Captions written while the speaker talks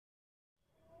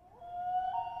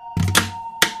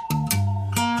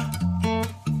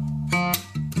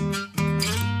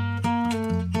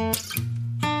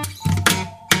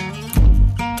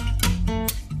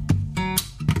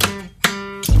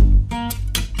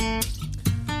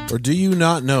Or do you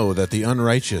not know that the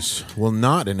unrighteous will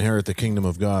not inherit the kingdom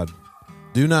of God?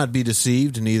 Do not be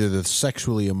deceived, neither the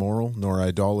sexually immoral, nor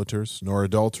idolaters, nor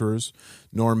adulterers,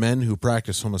 nor men who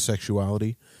practice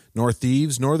homosexuality, nor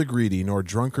thieves, nor the greedy, nor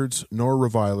drunkards, nor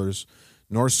revilers,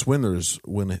 nor swindlers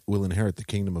will inherit the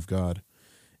kingdom of God.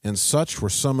 And such were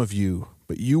some of you,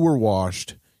 but you were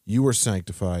washed, you were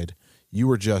sanctified, you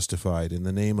were justified in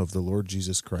the name of the Lord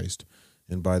Jesus Christ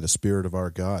and by the Spirit of our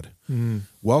God.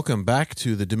 Welcome back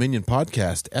to the Dominion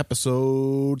Podcast,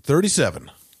 episode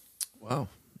 37. Wow.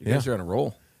 You guys are on a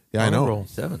roll. Yeah, I know.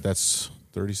 37. That's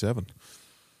 37.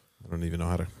 I don't even know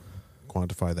how to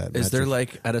quantify that. Is there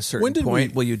metric. like, at a certain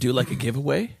point, will you do like a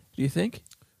giveaway, do you think?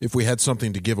 If we had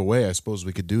something to give away, I suppose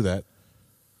we could do that.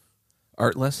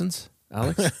 Art lessons,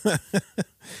 Alex?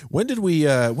 When did we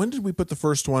put the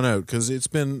first one out? Because it's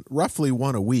been roughly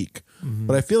one a week.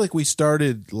 But I feel like we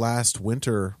started last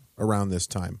winter around this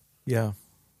time. Yeah.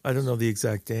 I don't know the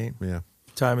exact date. Yeah.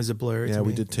 Time is a blur. Yeah, to we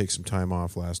me. did take some time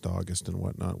off last August and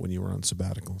whatnot when you were on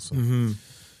sabbatical. So.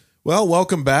 Well,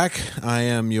 welcome back. I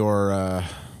am your,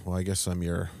 I guess I'm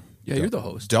your... Yeah, you're the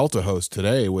host. Delta host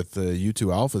today with the U2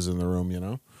 Alphas in the room, you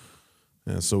know.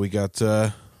 And so we got...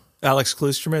 Alex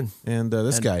Klusterman. and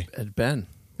this guy. And Ben,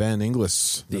 Ben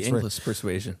Inglis. the That's English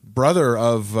persuasion. brother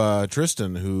of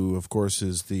Tristan, who, of course,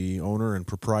 is the owner and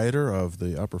proprietor of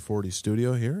the Upper 40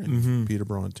 studio here in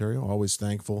Peterborough, Ontario. Always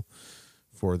thankful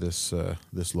for this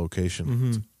this location.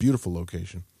 It's a beautiful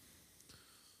location.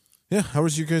 Yeah, how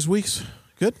was your guys' weeks?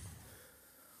 Good?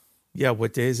 Yeah,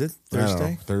 what day is it? I don't know,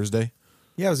 Thursday? Thursday?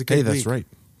 Yeah, it was a good Hey, week. that's right.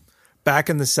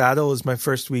 Back in the saddle was my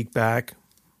first week back.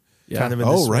 Yeah. Kind of in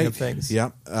the Oh, swing right. of things.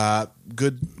 Yeah.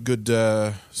 Good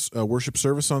worship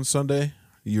service on Sunday.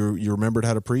 You remembered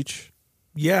how to preach?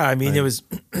 Yeah, I mean, it was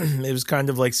it was kind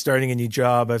of like starting a new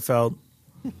job. I felt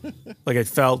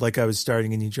like I was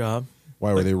starting a new job.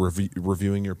 Why were they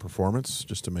reviewing your performance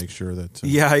just to make sure that...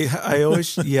 Yeah, I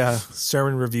always,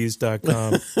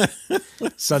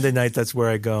 sermonreviews.com. Sunday night, that's where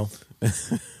I go.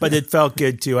 But it felt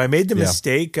good too. I made the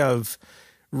mistake of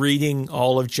reading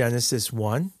all of Genesis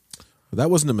 1.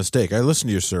 That wasn't a mistake. I listened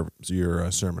to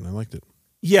your sermon. I liked it.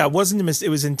 Yeah, it wasn't a mistake.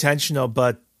 It was intentional,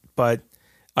 but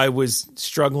I was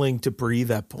struggling to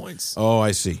breathe at points. Oh,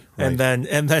 I see. Right. And then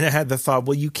I had the thought,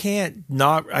 well, I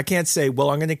can't say, well,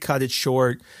 I'm going to cut it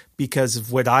short because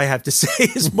of what I have to say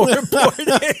is more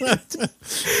important.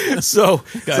 So,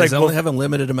 Guys, I only have a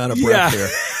limited amount of breath here.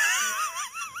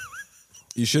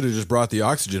 You should have just brought the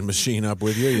oxygen machine up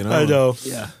with you, you know. I know.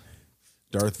 Yeah.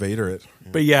 Darth Vader it.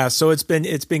 But yeah, so it's been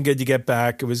good to get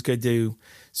back. It was good to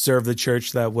serve the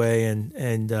church that way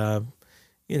and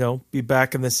be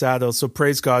back in the saddle. So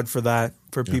praise God for that.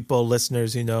 For people,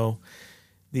 listeners, the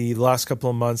last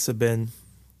couple of months have been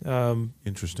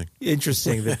Interesting.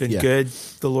 They've been good.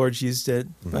 The Lord's used it.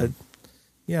 But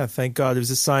yeah, thank God. It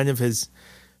was a sign of his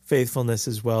faithfulness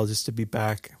as well, just to be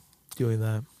back doing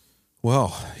that.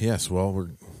 Well, yes. Well, we're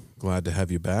glad to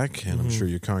have you back, and I'm sure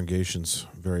your congregation's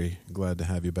very glad to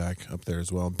have you back up there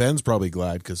as well. Ben's probably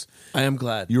glad because I am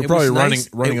glad. you were probably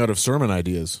running out of sermon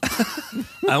ideas.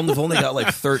 I've only got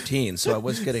like 13, so I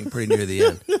was getting pretty near the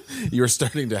end. You were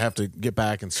starting to have to get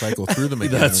back and cycle through them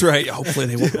again. That's right. Hopefully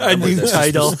they won't remember A new this.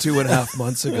 title. This was 2.5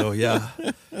 months ago, yeah.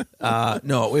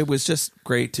 No, it was just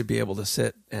great to be able to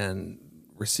sit and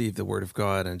receive the Word of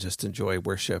God and just enjoy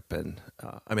worship. And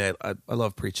I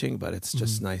love preaching, but it's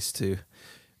just nice to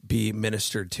be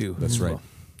ministered to. That's right.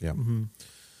 Yeah.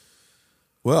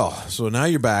 Well, so now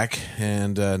you're back,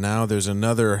 and now there's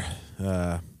another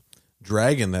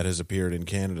dragon that has appeared in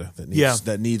Canada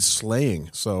that needs slaying.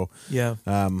 So Yeah.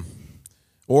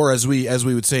 or as we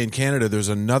would say in Canada, there's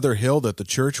another hill that the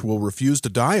church will refuse to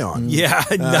die on. Yeah.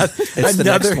 It's the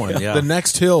next one, yeah. The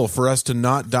next hill for us to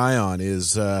not die on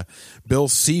is Bill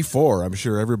C-4. I'm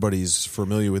sure everybody's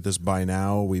familiar with this by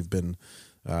now. We've been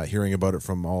hearing about it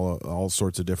from all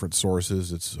sorts of different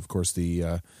sources. It's, of course,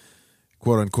 the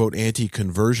quote-unquote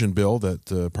anti-conversion bill that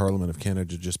the Parliament of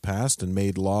Canada just passed and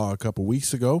made law a couple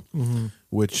weeks ago,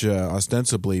 which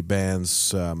ostensibly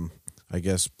bans,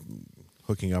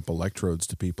 hooking up electrodes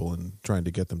to people and trying to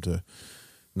get them to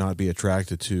not be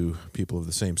attracted to people of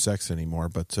the same sex anymore.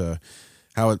 But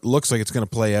how it looks like it's going to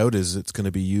play out is it's going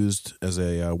to be used as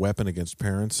a weapon against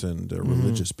parents and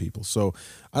religious people. So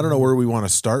I don't know where we want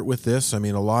to start with this. I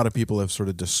mean, a lot of people have sort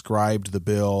of described the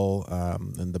bill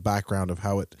and the background of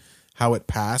how it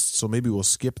passed. So maybe we'll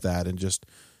skip that and just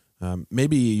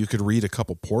maybe you could read a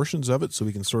couple portions of it so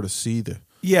we can sort of see the...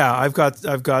 Yeah, I've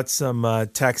got some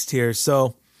text here.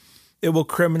 So it will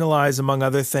criminalize, among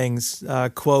other things,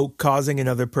 quote, causing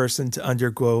another person to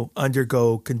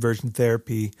undergo conversion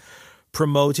therapy,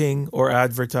 promoting or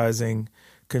advertising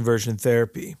conversion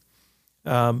therapy,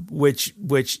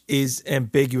 which is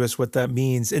ambiguous what that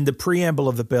means. In the preamble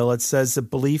of the bill, it says the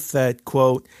belief that,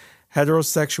 quote,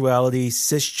 heterosexuality,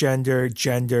 cisgender,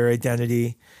 gender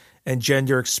identity, and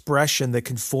gender expression that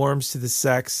conforms to the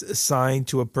sex assigned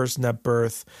to a person at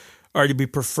birth are to be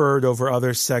preferred over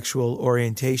other sexual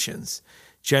orientations,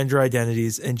 gender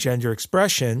identities, and gender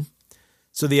expression.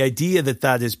 So the idea that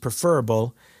that is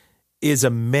preferable is a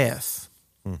myth.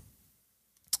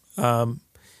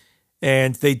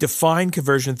 And they define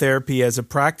conversion therapy as a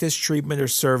practice, treatment, or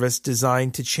service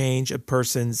designed to change a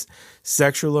person's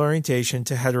sexual orientation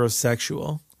to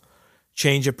heterosexual,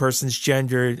 change a person's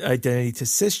gender identity to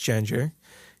cisgender,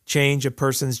 change a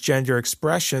person's gender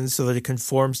expression so that it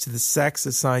conforms to the sex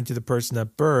assigned to the person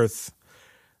at birth,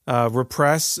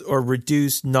 repress or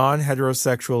reduce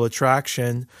non-heterosexual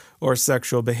attraction or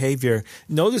sexual behavior.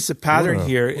 Notice the pattern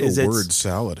here is a word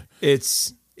salad.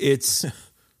 It's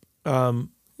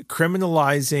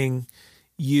criminalizing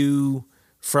you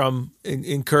from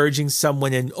encouraging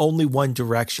someone in only one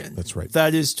direction. That's right.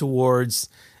 That is towards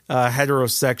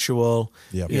heterosexual.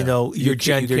 Yep. Your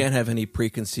gender. You can't have any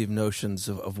preconceived notions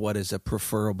of what is a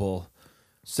preferable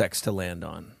sex to land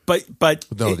on. But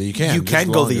No, you can. You As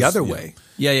can go long the as- other yeah. way.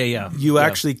 Yeah. You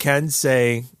actually can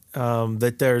say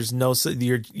that there's no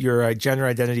your gender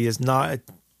identity is not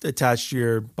attached to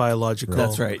your biological.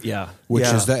 That's right. Yeah. Which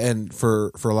Yeah. is that, and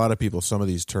for a lot of people, some of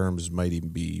these terms might even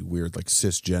be weird, like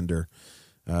cisgender.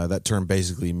 That term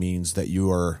basically means that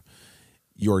your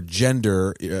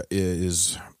gender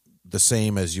is the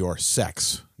same as your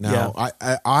sex. Now,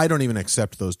 I don't even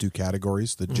accept those two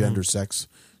categories, the gender-sex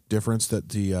difference that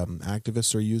the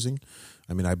activists are using.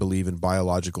 I mean, I believe in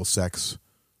biological sex,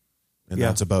 and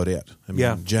that's about it. I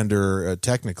mean, gender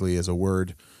technically is a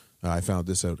word. I found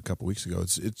this out a couple weeks ago.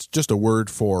 It's just a word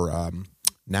for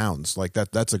nouns. Like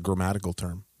that's a grammatical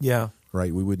term. Yeah.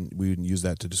 Right. We wouldn't use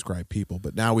that to describe people.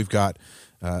 But now we've got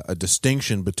a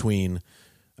distinction between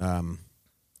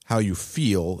how you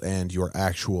feel and your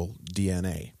actual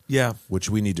DNA. Yeah. Which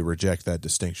we need to reject that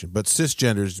distinction. But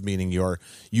cisgender is meaning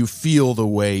you feel the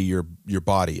way your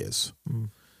body is.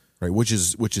 Right, which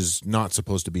is not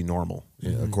supposed to be normal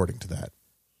according to that.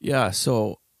 Yeah.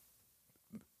 So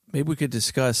maybe we could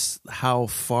discuss how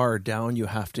far down you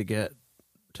have to get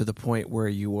to the point where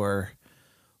you are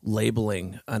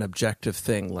labeling an objective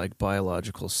thing like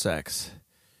biological sex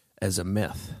as a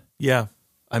myth. Yeah.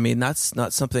 I mean, that's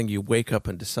not something you wake up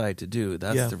and decide to do.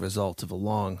 That's the result of a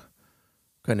long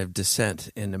kind of descent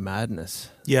into madness.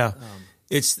 Yeah.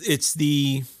 It's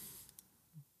the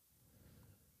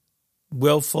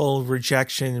willful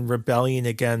rejection and rebellion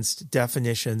against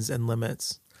definitions and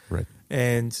limits. Right.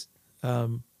 And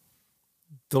the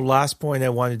last point I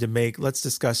wanted to make, let's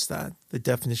discuss that, the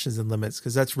definitions and limits,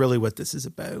 because that's really what this is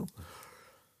about.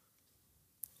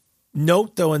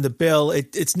 Note, though, in the bill,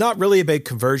 it's not really about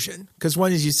conversion, because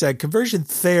one, as you said, conversion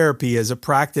therapy is a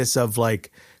practice of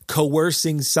like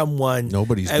coercing someone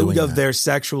Nobody's out doing of that. their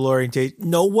sexual orientation.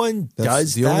 No one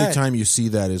does the that. only time you see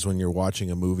that is when you're watching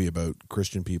a movie about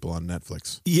Christian people on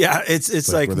Netflix. Yeah,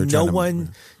 it's like where they're no trying to-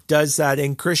 one does that.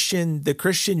 And the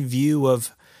Christian view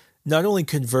of not only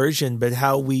conversion, but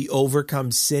how we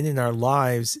overcome sin in our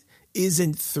lives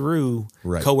isn't through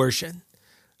Right. coercion.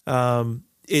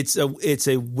 It's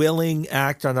a willing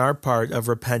act on our part of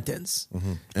repentance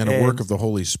And a work of the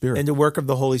Holy Spirit. and the work of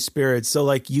the Holy Spirit. So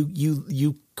like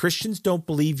you Christians don't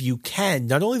believe you can,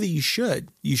 not only that you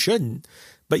shouldn't,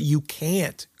 but you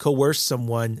can't coerce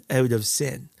someone out of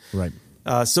sin. Right.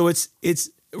 So it's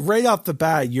right off the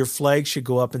bat, your flag should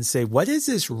go up and say, what is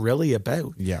this really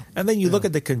about? Yeah. And then you look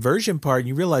at the conversion part and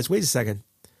you realize, wait a second,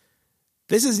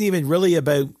 this isn't even really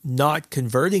about not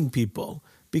converting people,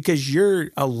 because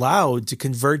you're allowed to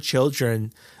convert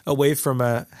children away from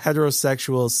a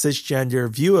heterosexual, cisgender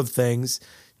view of things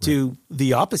to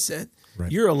the opposite.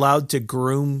 Right. You're allowed to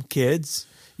groom kids.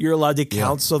 You're allowed to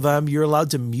counsel them. You're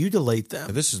allowed to mutilate them.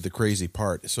 And this is the crazy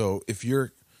part. So if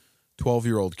your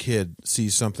 12-year-old kid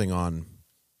sees something on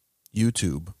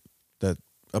YouTube that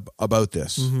about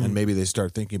this, and maybe they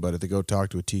start thinking about it, they go talk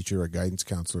to a teacher or a guidance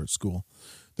counselor at school,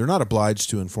 they're not obliged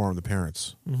to inform the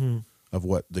parents of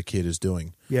what the kid is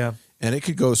doing. Yeah. And it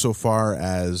could go so far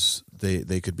as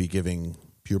they could be giving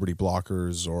puberty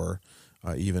blockers or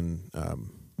even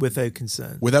Without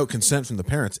consent. without consent from the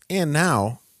parents. And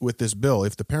now, with this bill,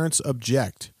 if the parents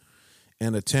object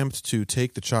and attempt to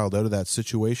take the child out of that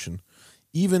situation,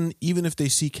 even if they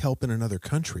seek help in another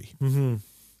country,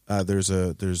 there's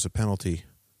a penalty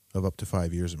of up to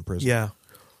 5 years in prison. Yeah.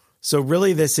 So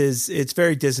really it's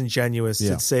very disingenuous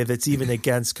Yeah. to say that's even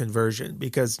against conversion,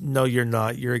 because no, you're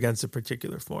not. You're against a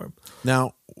particular form.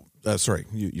 Now, Sorry,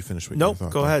 you finished what you Nope,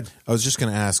 thought. go ahead. I was just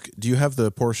going to ask, do you have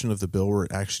the portion of the bill where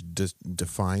it actually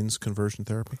defines conversion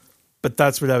therapy? But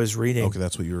that's what I was reading. Okay,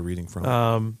 that's what you were reading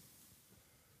from.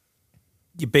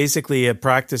 You basically a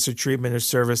practice or treatment or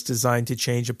service designed to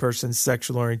change a person's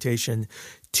sexual orientation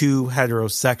to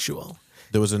heterosexual.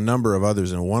 There was a number of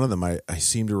others, and one of them I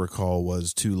seem to recall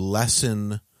was to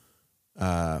lessen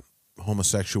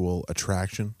homosexual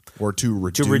attraction, or to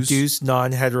reduce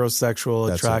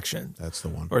non-heterosexual attraction. That's the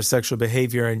one. Or sexual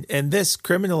behavior. And this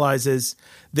criminalizes,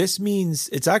 this means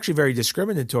it's actually very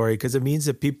discriminatory because it means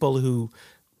that people who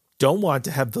don't want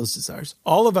to have those desires,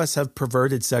 all of us have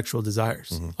perverted sexual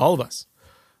desires, all of us.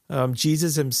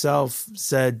 Jesus himself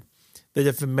said that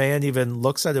if a man even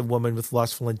looks at a woman with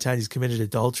lustful intent, he's committed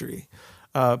adultery.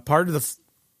 Part of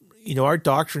our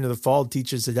doctrine of the fall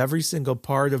teaches that every single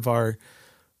part of our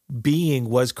being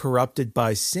was corrupted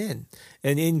by sin.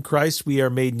 And in Christ, we are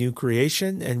made new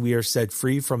creation and we are set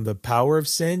free from the power of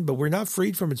sin, but we're not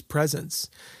freed from its presence.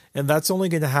 And that's only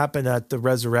going to happen at the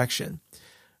resurrection.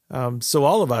 So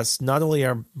all of us, not only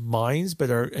our minds, but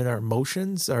our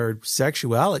emotions, our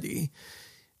sexuality,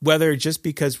 whether just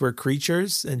because we're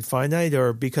creatures and finite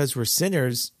or because we're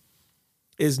sinners,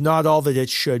 is not all that it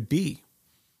should be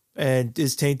and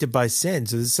is tainted by sin.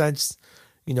 So in the sense,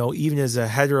 even as a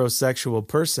heterosexual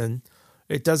person,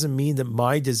 it doesn't mean that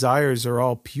my desires are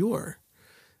all pure.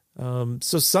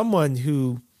 So someone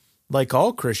who, like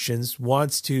all Christians,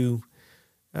 wants to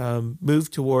move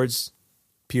towards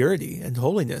purity and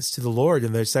holiness to the Lord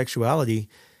in their sexuality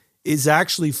is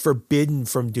actually forbidden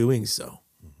from doing so.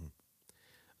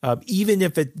 Even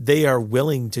if they are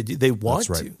willing to do, they want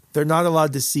to. They're not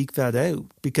allowed to seek that out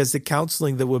because the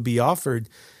counseling that would be offered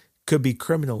could be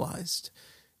criminalized.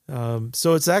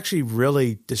 So it's actually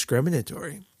really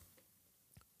discriminatory.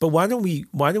 But why don't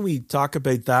we talk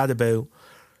about that? About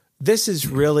this is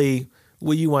really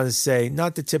what you want to say,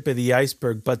 not the tip of the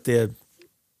iceberg, but the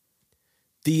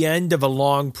end of a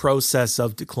long process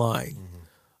of decline.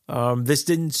 This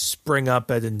didn't spring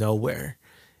up out of nowhere,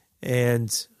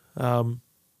 and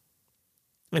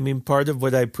part of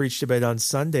what I preached about on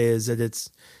Sunday is that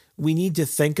we need to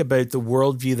think about the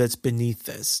worldview that's beneath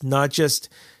this. Not just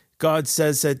God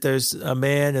says that there's a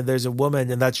man and there's a woman,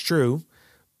 and that's true,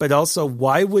 but also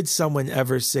why would someone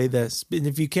ever say this? And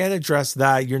if you can't address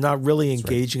that, you're not really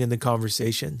engaging in the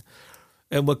conversation.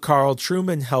 And what Carl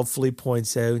Trueman helpfully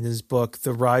points out in his book,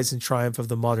 The Rise and Triumph of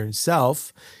the Modern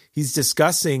Self, he's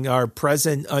discussing our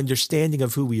present understanding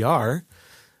of who we are.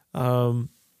 And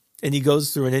he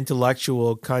goes through an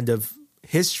intellectual kind of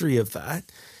history of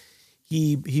that.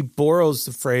 He borrows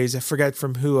the phrase, I forget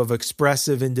from who, of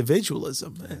expressive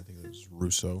individualism. I think it was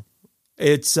Rousseau.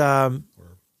 It started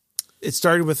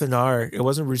with an R. It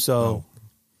wasn't Rousseau. Oh.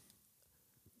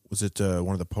 Was it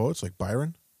one of the poets, like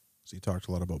Byron? So he talked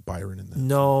a lot about Byron in that.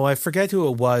 No, I forget who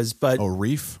it was, but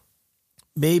Reef?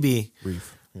 Maybe.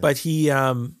 Reef. Yeah. But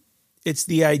it's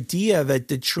the idea that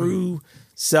the true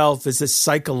self is a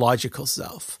psychological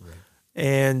self. Right.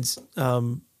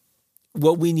 And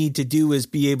what we need to do is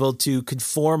be able to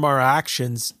conform our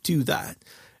actions to that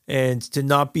and to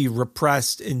not be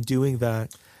repressed in doing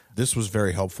that. This was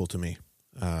very helpful to me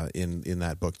in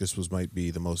that book. This might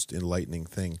be the most enlightening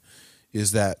thing,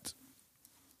 is that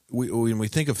when we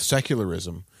think of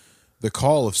secularism, the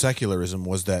call of secularism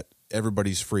was that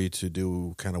everybody's free to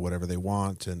do kind of whatever they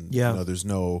want, and there's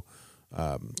no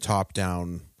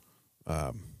top-down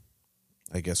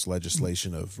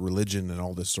legislation of religion and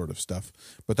all this sort of stuff.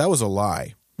 But that was a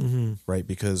lie, right?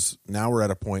 Because now we're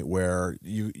at a point where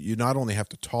you not only have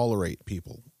to tolerate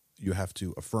people, you have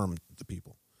to affirm the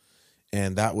people.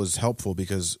 And that was helpful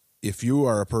because if you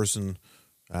are a person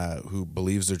who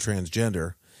believes they're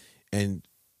transgender and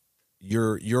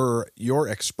your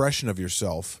expression of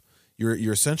yourself,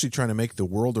 you're essentially trying to make the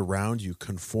world around you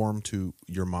conform to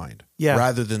your mind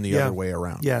rather than the other way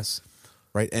around. Yes.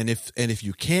 Right. And if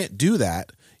you can't do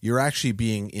that, you're actually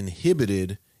being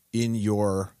inhibited in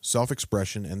your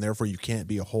self-expression, and therefore you can't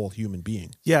be a whole human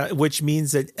being. Yeah, which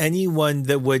means that anyone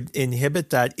that would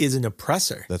inhibit that is an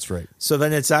oppressor. That's right. So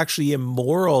then it's actually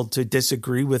immoral to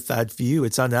disagree with that view.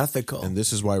 It's unethical. And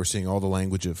this is why we're seeing all the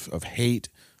language of hate.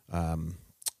 I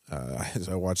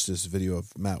watched this video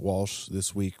of Matt Walsh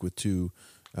this week with two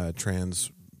trans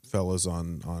fellas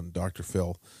on Dr.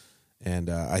 Phil. And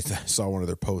I saw one of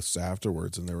their posts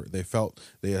afterwards, and they felt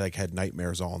they had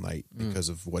nightmares all night because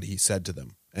of what he said to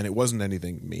them. And it wasn't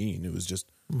anything mean; it was just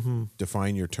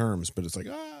define your terms. But it's like,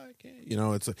 I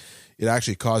can't. It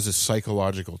actually causes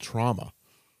psychological trauma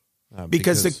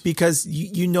because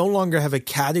you no longer have a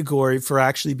category for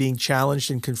actually being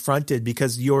challenged and confronted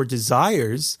because your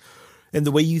desires and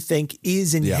the way you think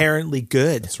is inherently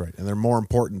good. That's right. And they're more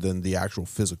important than the actual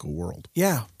physical world.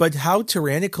 Yeah. But how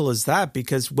tyrannical is that?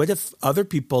 Because what if other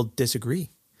people disagree?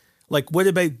 Like, what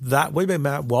about that? What about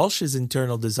Matt Walsh's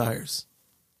internal desires?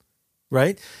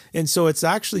 Right? And so it's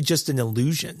actually just an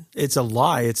illusion. It's a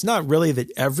lie. It's not really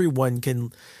that everyone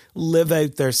can live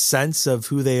out their sense of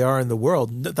who they are in the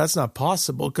world. That's not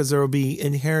possible because there will be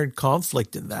inherent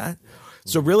conflict in that.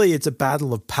 So really, it's a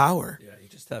battle of power. Yeah, you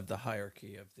just have the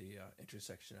hierarchy of the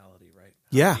intersectionality, right?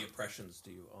 Yeah. How many oppressions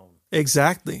do you own?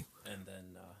 Exactly. And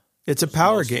then It's a what's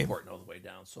power most game. important all the way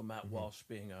down. So Matt Walsh,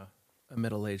 being a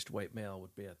middle-aged white male,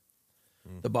 would be at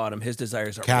the bottom. His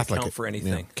desires aren't going to count for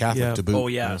anything. Yeah, Catholic Yeah. to boot. Oh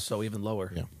yeah, so even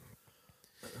lower. Yeah.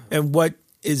 And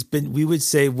we would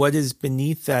say what is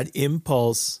beneath that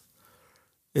impulse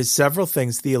is several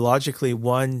things theologically.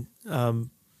 One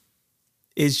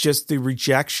is just the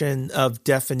rejection of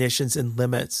definitions and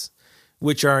limits,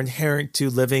 which are inherent to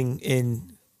living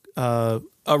in a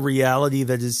reality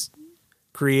that is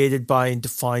created by and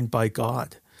defined by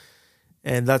God.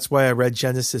 And that's why I read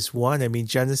Genesis 1. I mean,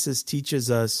 Genesis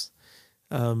teaches us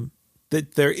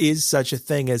that there is such a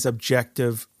thing as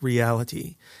objective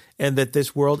reality, and that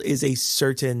this world is a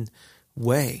certain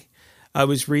way. I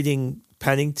was reading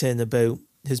Pennington about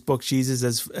his book,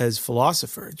 Jesus as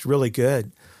Philosopher. It's really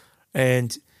good.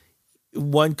 And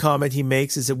one comment he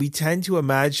makes is that we tend to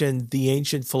imagine the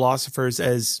ancient philosophers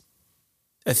as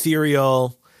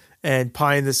ethereal and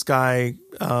pie in the sky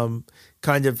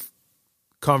kind of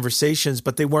conversations,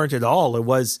 but they weren't at all. It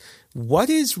was, what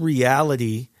is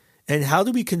reality and how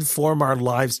do we conform our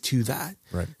lives to that?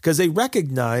 Right. Because they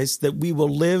recognize that we will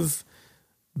live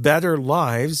better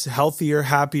lives, healthier,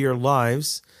 happier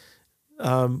lives.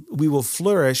 We will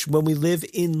flourish when we live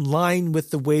in line with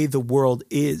the way the world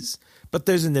is. But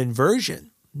there's an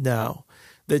inversion now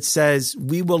that says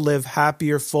we will live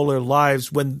happier, fuller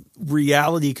lives when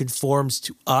reality conforms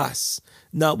to us,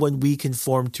 not when we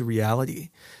conform to reality.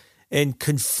 And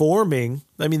conforming,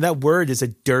 I mean, that word is a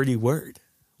dirty word.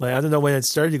 Like, I don't know when it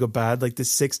started to go bad, like the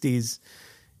 60s,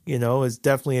 is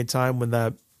definitely a time when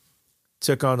that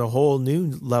took on a whole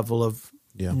new level of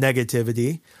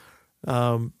negativity.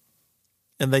 And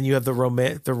then you have the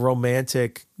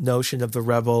romantic notion of the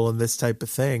rebel and this type of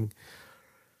thing.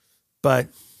 But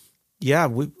yeah,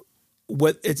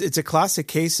 it's a classic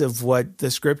case of what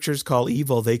the scriptures call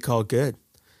evil, they call good.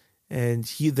 And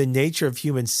the nature of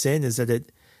human sin is that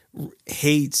it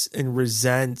hates and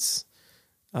resents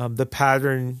the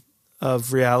pattern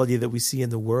of reality that we see in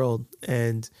the world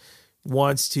and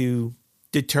wants to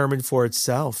determine for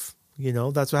itself.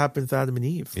 That's what happened with Adam and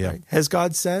Eve. Yeah. Right? Has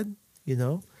God said?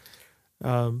 Yeah.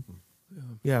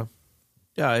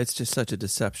 Yeah, it's just such a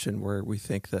deception where we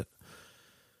think that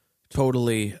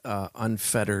totally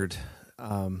unfettered,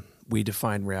 we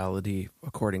define reality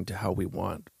according to how we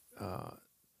want,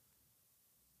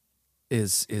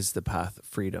 is the path of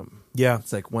freedom. Yeah.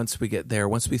 It's like once we get there,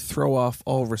 once we throw off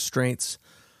all restraints,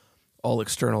 all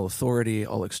external authority,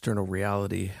 all external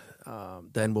reality,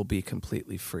 then we'll be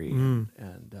completely free.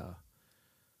 And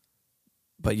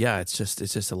but yeah, it's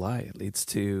just a lie. It leads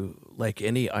to, like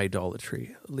any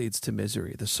idolatry, it leads to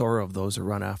misery. The sorrow of those who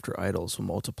run after idols will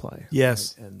multiply.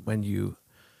 Yes. Right? And when you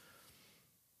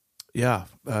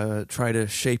try to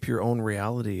shape your own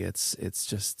reality,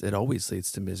 it always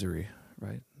leads to misery,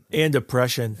 right? And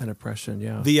oppression. And oppression,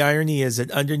 yeah. The irony is that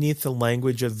underneath the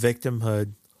language of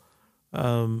victimhood,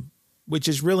 which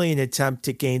is really an attempt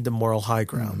to gain the moral high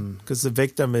ground, because the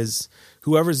victim is,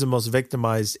 whoever's the most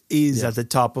victimized is at the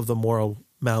top of the moral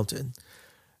mountain.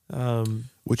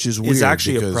 Which is weird. Is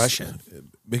actually because, oppression.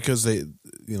 Because they,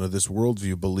 this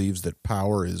worldview believes that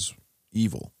power is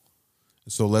evil.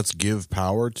 So let's give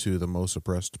power to the most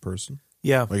oppressed person.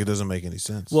 Yeah. Like, it doesn't make any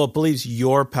sense. Well, it believes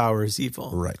your power is evil.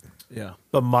 Right. Yeah.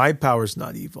 But my power is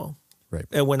not evil. Right.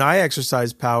 And when I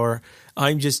exercise power,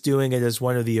 I'm just doing it as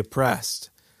one of the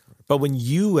oppressed. But when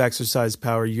you exercise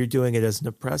power, you're doing it as an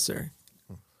oppressor.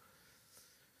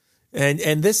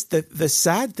 And this the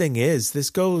sad thing is, this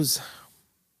goes,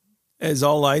 as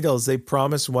all idols, they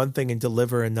promise one thing and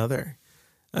deliver another.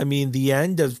 I mean, the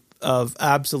end of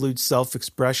absolute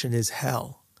self-expression is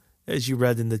hell, as you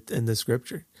read in the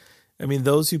scripture. I mean,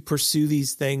 those who pursue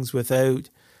these things without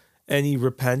any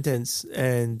repentance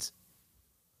and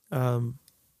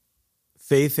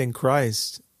faith in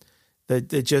Christ, that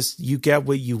just, you get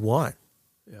what you want.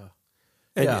 Yeah.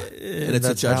 And it's a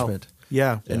that's hell. judgment.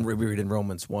 Yeah. And we read in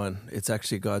Romans 1, it's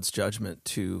actually God's judgment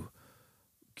to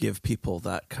give people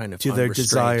that kind of To their unrestrained-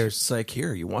 desires. It's like,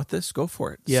 here, you want this? Go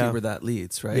for it. Yeah. See where that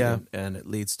leads, right? Yeah. And it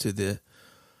leads to the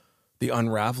the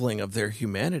unraveling of their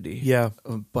humanity. Yeah.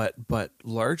 But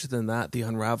larger than that, the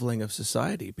unraveling of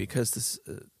society, because this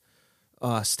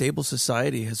stable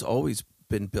society has always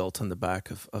been built on the back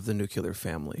of the nuclear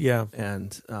family. Yeah.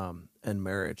 And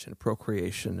marriage and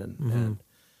procreation, and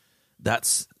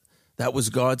that was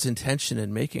God's intention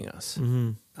in making us.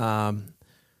 So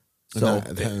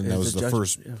that was the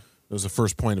first. Yeah. That was the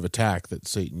first point of attack that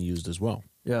Satan used as well.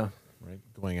 Yeah. Right,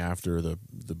 going after the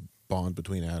bond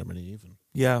between Adam and Eve.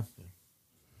 Yeah.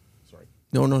 Sorry.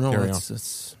 No. Carry on.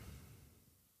 It's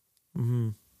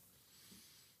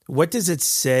What does it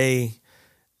say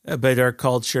about our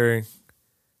culture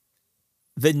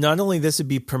that not only this would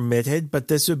be permitted, but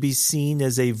this would be seen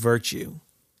as a virtue?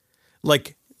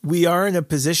 Like, we are in a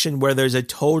position where there's a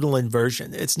total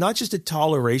inversion. It's not just a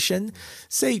toleration.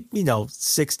 Say,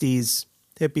 60s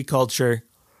hippie culture.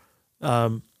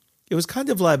 It was kind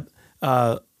of like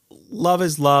love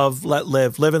is love, let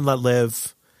live and let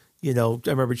live. I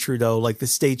remember Trudeau, like, the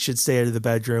state should stay out of the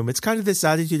bedroom. It's kind of this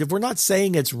attitude of, we're not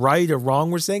saying it's right or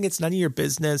wrong. We're saying it's none of your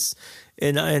business,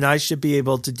 and I should be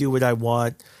able to do what I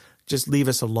want. Just leave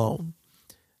us alone.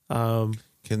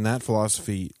 Can that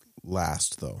philosophy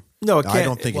last, though? No, it can't. I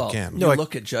don't think it can. No,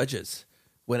 look at Judges,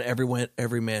 when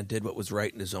every man did what was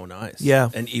right in his own eyes. Yeah.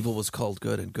 And evil was called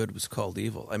good, and good was called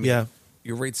evil. I mean, Yeah.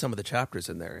 you read some of the chapters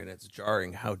in there, and it's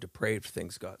jarring how depraved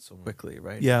things got so quickly,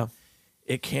 right? Yeah.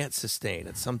 It can't sustain.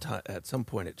 At some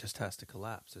point, it just has to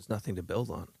collapse. There's nothing to build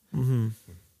on. Mm-hmm.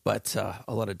 But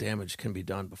a lot of damage can be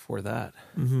done before that.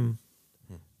 Mm-hmm.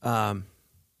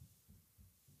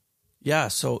 Yeah.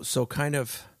 So kind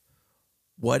of,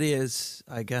 what is,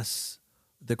 I guess,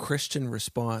 the Christian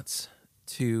response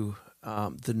to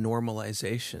the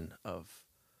normalization of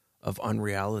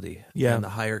unreality and the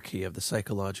hierarchy of the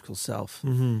psychological self?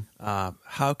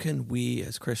 How can we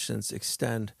as Christians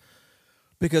extend?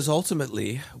 Because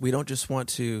ultimately, we don't just want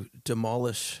to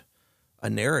demolish a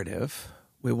narrative.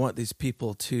 We want these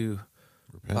people to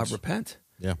repent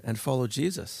and follow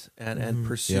Jesus and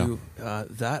pursue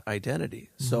that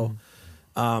identity. So,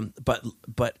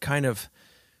 but kind of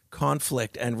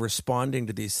conflict and responding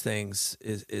to these things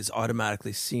is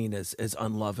automatically seen as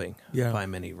unloving by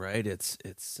many, right?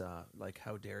 It's like,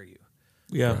 how dare you?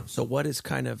 Yeah. So what is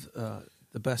kind of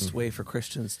the best way for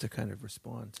Christians to kind of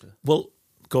respond to? Well,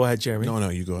 go ahead, Jeremy. No,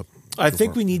 you go up. I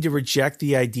think we need to reject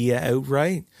the idea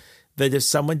outright that if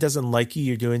someone doesn't like you,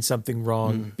 you're doing something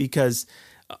wrong. Because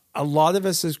a lot of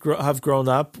us have grown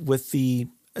up with the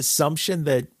assumption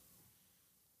that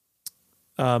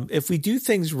if we do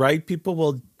things right, people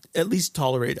will at least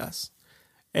tolerate us.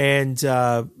 And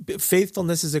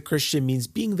faithfulness as a Christian means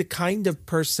being the kind of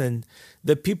person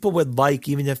that people would like,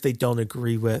 even if they don't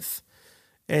agree with.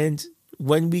 And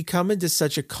when we come into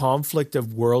such a conflict of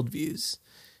worldviews,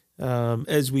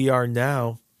 as we are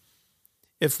now,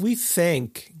 if we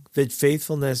think that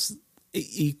faithfulness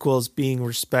equals being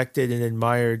respected and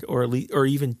admired, or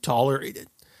even tolerated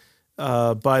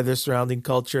by the surrounding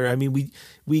culture, I mean,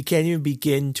 we can't even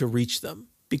begin to reach them,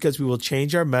 because we will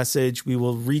change our message. We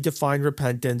will redefine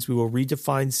repentance. We will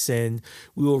redefine sin.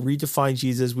 We will redefine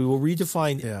Jesus. We will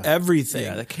redefine everything.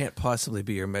 Yeah, that can't possibly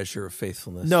be your measure of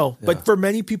faithfulness. No, but for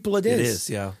many people it is. It is,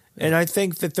 yeah. And I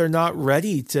think that they're not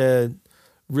ready to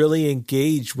really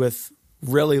engage with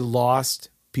really lost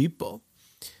people.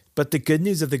 But the good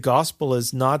news of the gospel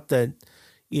is not that,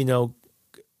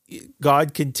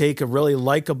 God can take a really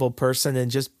likable person and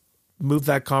just move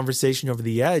that conversation over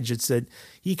the edge. It's that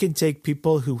he can take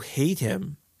people who hate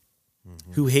him,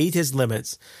 who hate his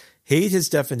limits, hate his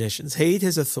definitions, hate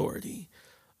his authority,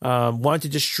 want to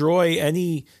destroy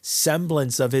any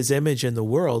semblance of his image in the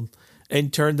world,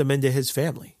 and turn them into his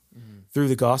family through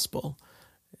the gospel.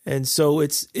 And so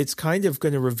it's kind of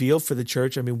going to reveal for the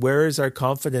church, I mean, where is our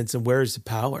confidence and where is the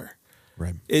power?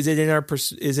 Right. Is it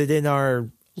in our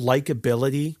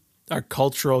likability, our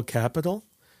cultural capital?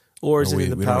 Or is it in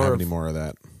the we power don't have of... any more of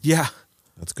that. Yeah.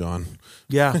 That's gone.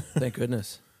 Yeah. Thank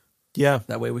goodness. Yeah.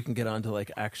 That way we can get on to like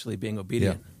actually being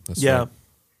obedient. That's right.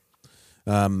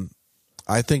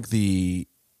 I think the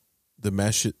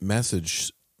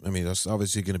message, I mean, that's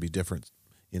obviously going to be different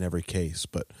in every case,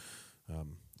 but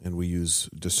and we use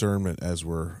discernment as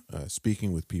we're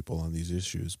speaking with people on these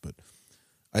issues. But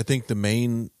I think the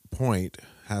main point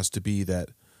has to be that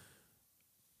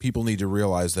people need to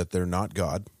realize that they're not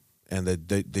God, and that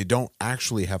they don't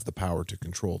actually have the power to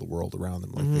control the world around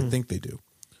them like they think they do.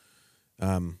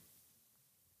 And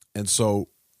so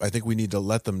I think we need to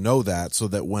let them know that, so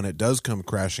that when it does come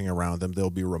crashing around them, they'll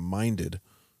be reminded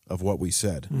of what we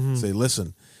said. Say,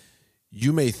 listen,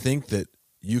 you may think that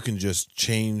you can just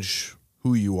change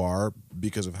who you are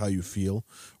because of how you feel,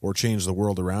 or change the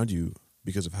world around you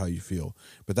because of how you feel.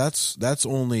 But that's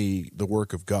only the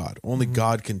work of God. Only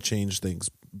God can change things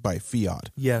by fiat.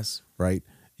 Yes. Right?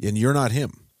 And you're not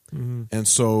him. And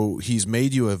so he's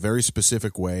made you a very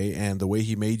specific way, and the way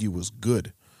he made you was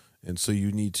good. And so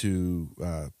you need to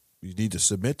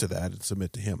submit to that and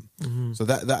submit to him. So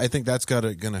that I think that's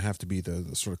going to have to be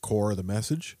the sort of core of the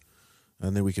message,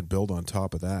 and then we could build on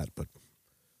top of that. But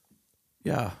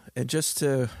yeah, and I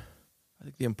think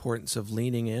the importance of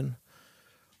leaning in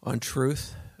on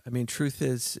truth. I mean, truth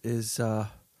is I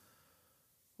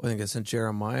think it's in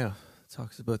Jeremiah. It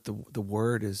talks about the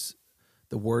word is.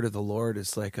 The word of the Lord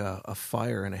is like a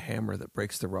fire and a hammer that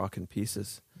breaks the rock in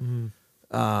pieces.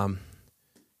 And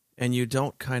you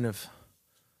don't kind of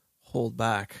hold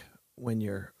back when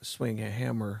you're swinging a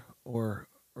hammer or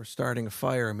starting a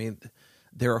fire. I mean,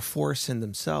 they're a force in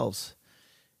themselves,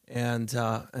 and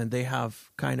they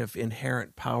have kind of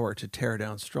inherent power to tear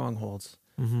down strongholds.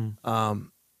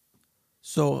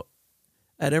 So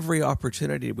at every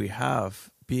opportunity we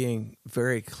have, being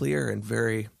very clear and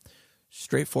very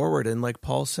straightforward, and like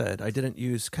Paul said, I didn't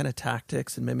use kind of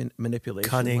tactics and manipulation.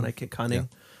 Cunning. When I get cunning.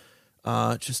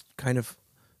 Just kind of,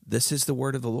 this is the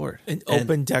word of the Lord. An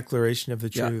open declaration of the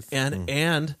truth.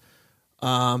 And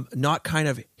not kind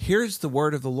of, here's the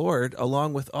word of the Lord,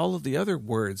 along with all of the other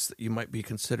words that you might be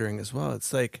considering as well.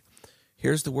 It's like,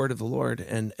 here's the word of the Lord,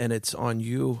 and it's on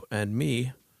you and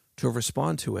me to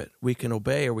respond to it. We can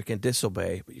obey or we can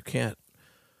disobey, but you can't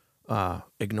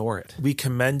ignore it. We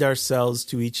commend ourselves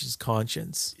to each's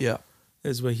conscience. Yeah,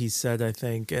 is what he said, I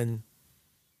think. And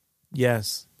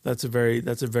yes, that's a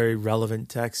very relevant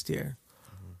text here.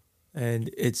 And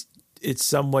it's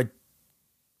somewhat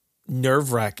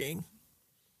nerve-wracking.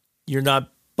 You're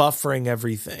not buffering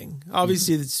everything.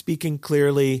 Obviously, speaking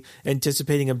clearly,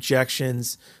 anticipating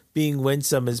objections, being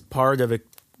winsome is part of a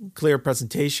clear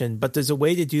presentation, but there's a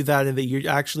way to do that in that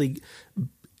you're actually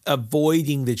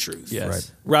avoiding the truth,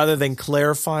 rather than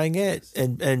clarifying it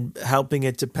and helping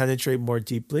it to penetrate more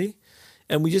deeply.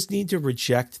 And we just need to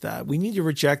reject that. We need to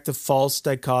reject the false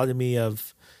dichotomy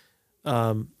of,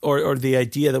 or the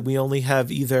idea that we only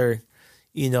have either,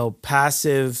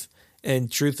 passive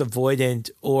and truth avoidant,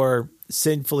 or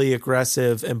sinfully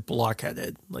aggressive and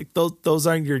blockheaded. Like those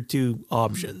aren't your two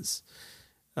options.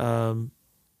 And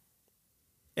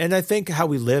I think how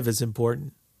we live is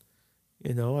important.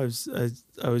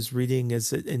 I was reading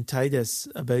in Titus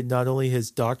about not only his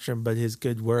doctrine but his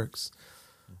good works.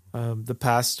 The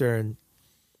pastor, and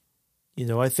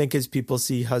I think as people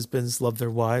see husbands love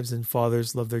their wives and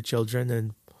fathers love their children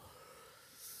and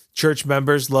church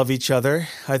members love each other,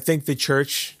 I think the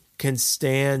church can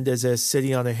stand as a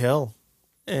city on a hill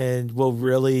and will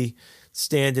really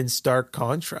stand in stark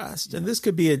contrast. And this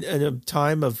could be a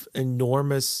time of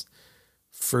enormous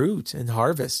fruit and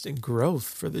harvest and growth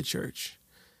for the church.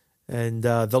 And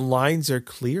the lines are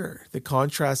clear. The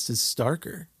contrast is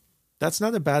starker. That's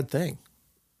not a bad thing.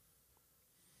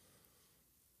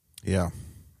 Yeah,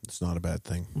 it's not a bad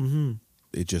thing.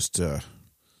 It just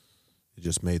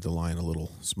made the line a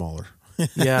little smaller.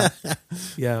 Yeah.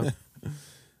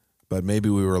 But maybe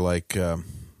we were like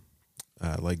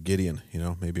Gideon,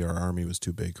 maybe our army was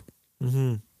too big.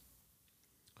 God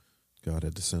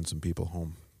had to send some people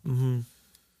home.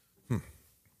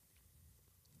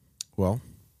 Well,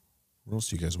 where else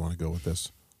do you guys want to go with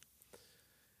this?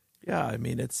 Yeah, I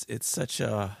mean it's such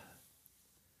a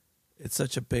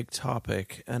big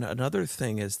topic, and another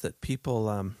thing is that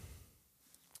people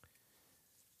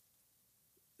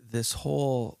this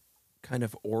whole kind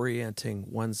of orienting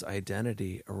one's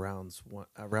identity around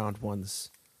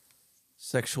one's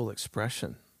sexual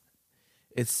expression.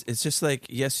 It's just like,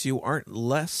 yes, you aren't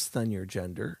less than your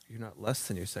gender. You're not less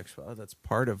than your sexuality. That's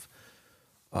part of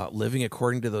living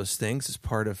according to those things. Is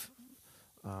part of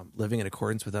living in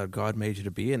accordance with how God made you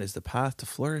to be, and is the path to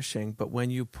flourishing. But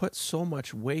when you put so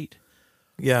much weight,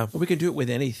 we can do it with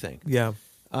anything.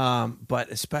 But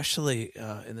especially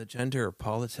in the gender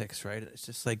politics, right? It's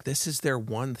just like, this is their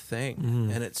one thing,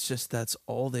 and it's just, that's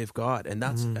all they've got, and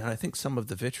that's and I think some of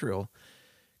the vitriol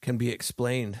can be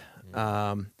explained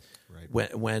when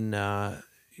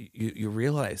you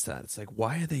realize that. It's like,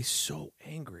 why are they so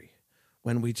angry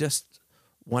when we just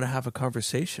want to have a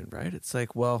conversation, right? It's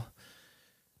like, well,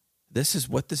 this is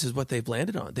what they've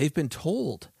landed on. They've been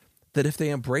told that if they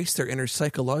embrace their inner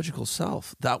psychological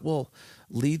self, that will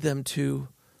lead them to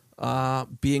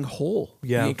being whole,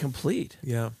 being complete.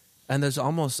 And there's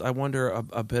almost, I wonder,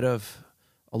 a bit of,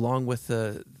 along with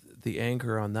the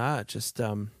anger on that, just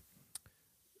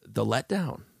the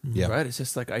letdown. Right? It's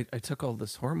just like, I took all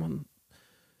this hormone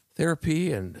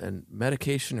therapy and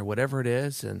medication or whatever it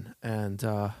is, and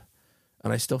I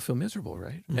still feel miserable,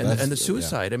 right? And the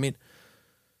suicide. I mean,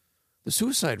 the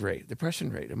suicide rate,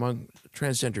 depression rate among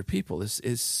transgender people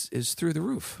is through the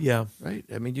roof. Yeah. Right?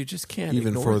 I mean, you just can't Even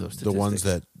ignore for those the ones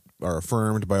statistics. that are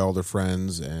affirmed by all their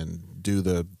friends and do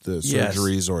the Yes.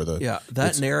 surgeries or the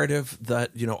that narrative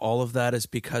that all of that is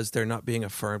because they're not being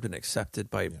affirmed and accepted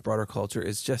by broader culture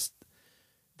is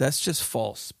that's just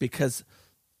false, because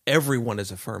everyone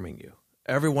is affirming you.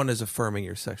 Everyone is affirming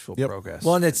your sexual progress.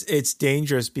 Well, and it's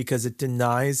dangerous because it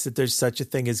denies that there's such a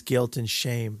thing as guilt and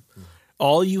shame.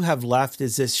 All you have left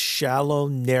is this shallow,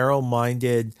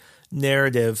 narrow-minded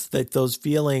narrative that those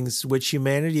feelings, which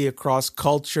humanity across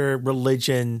culture,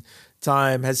 religion,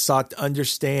 time has sought to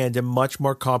understand in much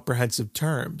more comprehensive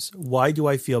terms. Why do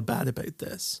I feel bad about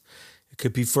this? It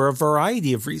could be for a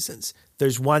variety of reasons.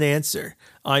 There's one answer.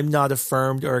 I'm not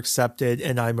affirmed or accepted,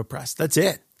 and I'm oppressed. That's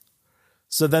it.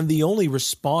 So then the only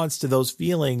response to those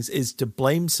feelings is to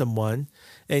blame someone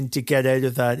and to get out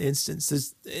of that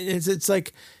instance. It's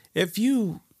like, if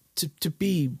you, to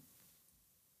be,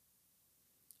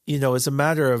 as a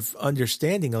matter of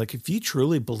understanding, like if you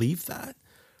truly believe that,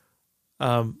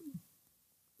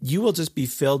 you will just be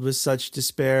filled with such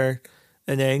despair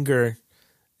and anger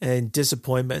and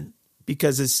disappointment,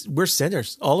 because we're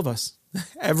sinners, all of us.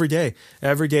 Every day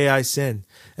I sin.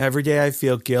 Every day I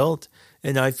feel guilt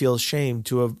and I feel shame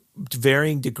to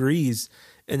varying degrees.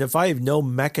 And if I have no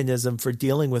mechanism for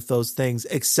dealing with those things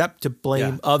except to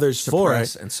blame others for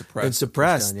it and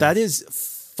suppress, that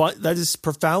is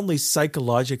profoundly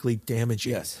psychologically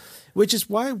damaging. Yes. Which is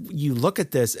why you look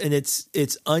at this and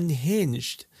it's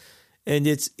unhinged and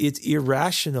it's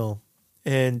irrational,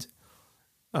 and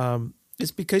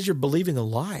it's because you're believing a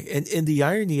lie. And the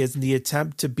irony is, in the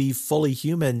attempt to be fully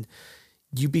human,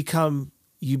 you become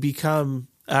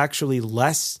actually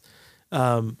less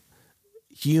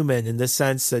human, in the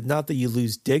sense that not that you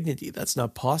lose dignity, that's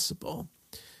not possible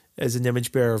as an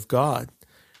image bearer of God,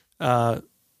 but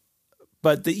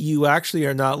that you actually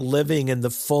are not living in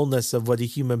the fullness of what a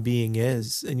human being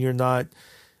is. And you're not,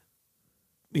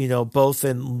 both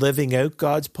in living out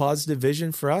God's positive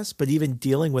vision for us, but even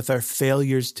dealing with our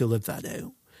failures to live that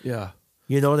out. Yeah.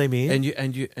 You know what I mean?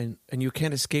 And you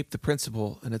can't escape the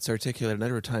principle, and it's articulated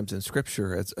other times in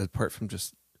Scripture, as apart from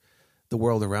just the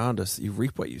world around us. You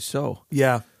reap what you sow.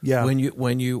 Yeah.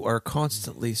 When you are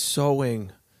constantly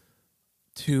sowing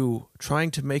to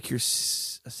trying to make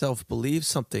yourself believe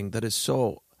something that is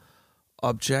so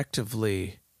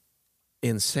objectively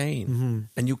insane,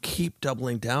 and you keep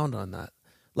doubling down on that,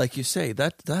 like you say,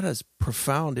 that has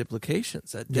profound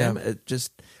implications. It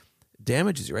just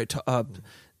damages you, right?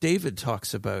 David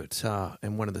talks about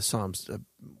in one of the Psalms,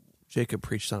 Jacob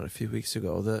preached on it a few weeks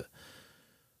ago, that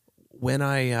when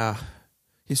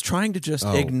he's trying to just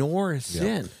ignore his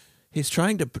sin. He's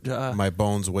trying to... my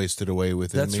bones wasted away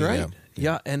within me. That's right.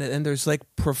 Yeah. And there's like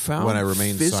profound when I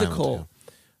remain physical,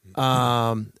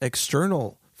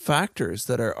 external factors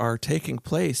that are taking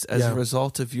place as a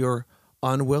result of your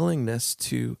unwillingness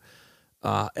to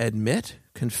admit,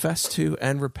 confess to,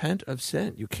 and repent of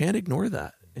sin. You can't ignore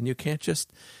that. And you can't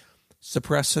just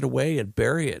suppress it away and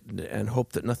bury it and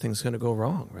hope that nothing's going to go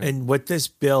wrong. Right? And what this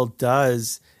bill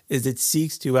does is it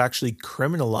seeks to actually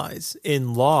criminalize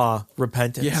in law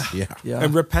repentance. Yeah.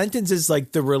 And repentance is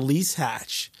like the release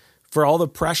hatch for all the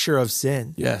pressure of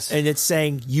sin. Yes. And it's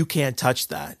saying you can't touch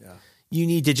that. Yeah. You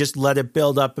need to just let it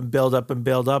build up and build up and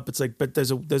build up. It's like, but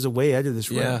there's a way out of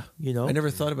this room. Yeah. I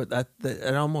never thought about that.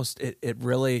 It almost it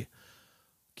really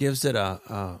gives it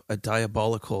a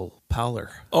diabolical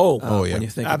pallor. When you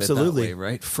think absolutely. of it that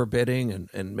way, right? Forbidding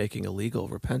and making illegal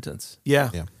repentance. Yeah.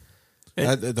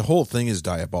 The whole thing is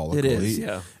diabolical. It is,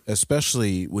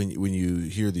 especially when you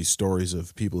hear these stories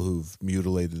of people who've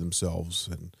mutilated themselves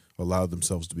and allowed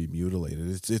themselves to be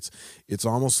mutilated. It's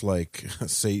almost like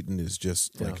Satan is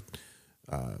just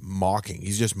mocking.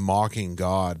 He's just mocking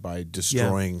God by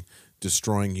destroying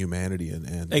humanity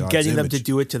and God's getting them image. to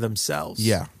do it to themselves.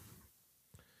 Yeah.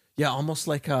 Yeah, almost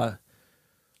like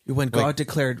when God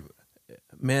declared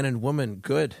man and woman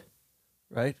good,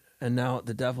 right? And now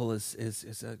the devil is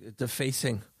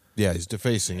defacing. Yeah, he's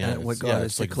defacing what God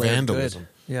has like declared vandalism.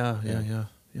 good. Yeah.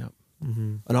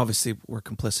 Mm-hmm. And obviously we're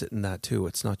complicit in that too.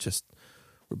 It's not just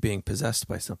we're being possessed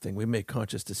by something. We make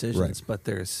conscious decisions, but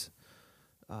there's,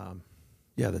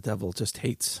 the devil just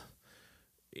hates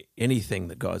anything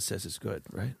that God says is good,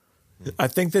 right? I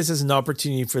think this is an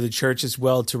opportunity for the church as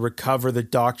well to recover the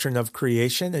doctrine of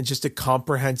creation and just a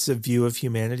comprehensive view of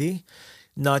humanity,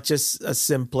 not just a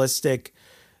simplistic,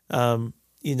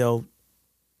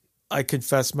 I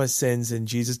confess my sins and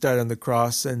Jesus died on the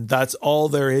cross and that's all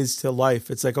there is to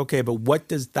life. It's like, okay, but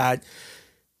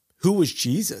who was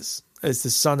Jesus? as the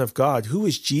Son of God? Who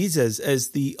is Jesus as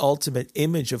the ultimate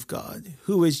image of God?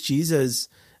 Who is Jesus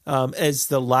as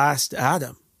the last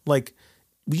Adam? Like,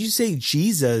 when you say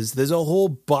Jesus, there's a whole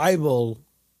Bible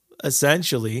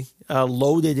essentially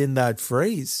loaded in that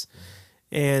phrase.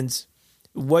 And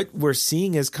what we're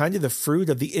seeing is kind of the fruit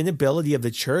of the inability of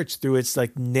the church through its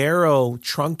like narrow,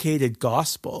 truncated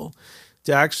gospel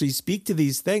to actually speak to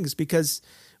these things, because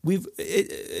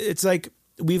it's like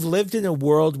we've lived in a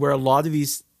world where a lot of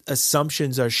these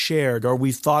assumptions are shared, or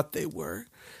we thought they were.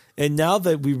 And now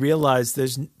that we realize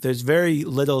there's very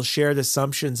little shared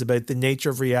assumptions about the nature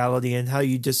of reality and how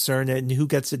you discern it and who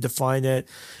gets to define it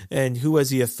and who has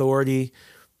the authority,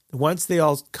 once they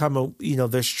all come,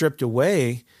 they're stripped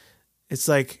away, it's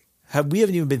like, we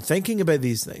haven't even been thinking about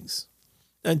these things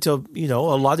until, a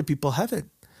lot of people haven't.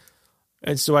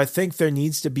 And so I think there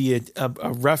needs to be a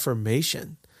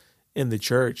reformation in the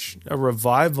church, a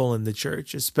revival in the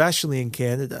church, especially in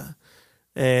Canada,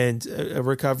 and a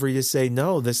recovery to say,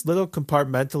 no, this little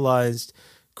compartmentalized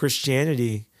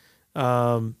Christianity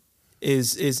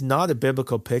is not a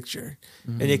biblical picture,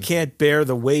 and it can't bear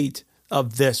the weight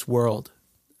of this world,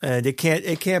 and it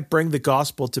can't bring the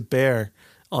gospel to bear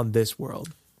on this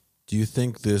world. Do you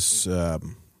think this?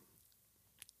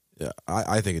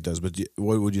 I think it does. But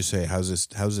what would you say? How's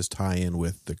this tie in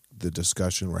with the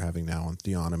discussion we're having now on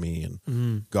theonomy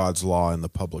and God's law in the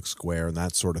public square and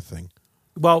that sort of thing?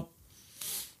 Well,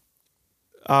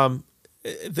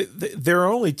 there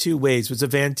are only two ways. It was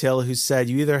Van Til who said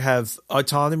you either have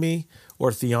autonomy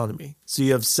or theonomy. So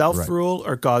you have self-rule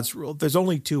or God's rule. There's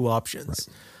only two options.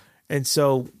 Right. And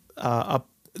so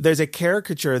there's a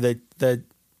caricature that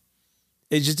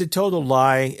is just a total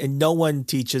lie, and no one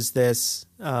teaches this.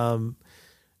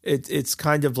 It's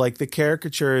kind of like the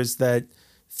caricature is that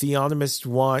theonomists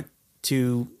want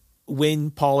to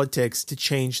win politics to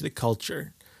change the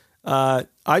culture.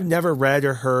 I've never read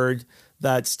or heard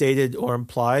that stated or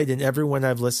implied, and everyone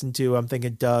I've listened to, I'm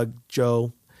thinking Doug,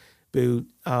 Joe, Boot,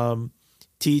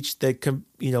 teach that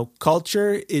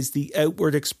culture is the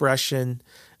outward expression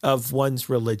of one's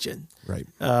religion. Right.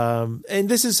 And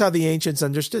this is how the ancients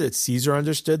understood it. Caesar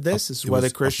understood this. This is why the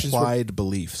Christians applied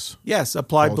beliefs. Yes,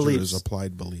 applied Culture beliefs. is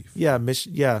applied belief. Yeah,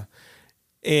 yeah.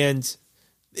 And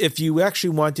if you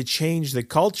actually want to change the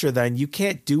culture, then you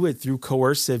can't do it through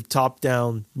coercive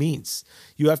top-down means.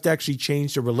 You have to actually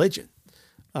change the religion.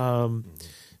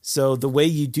 So the way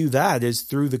you do that is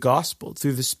through the gospel,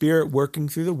 through the Spirit working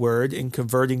through the word and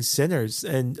converting sinners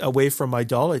and away from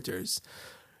idolaters.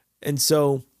 And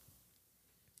so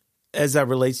as that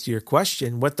relates to your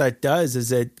question, what that does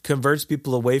is it converts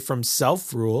people away from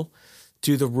self-rule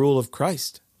to the rule of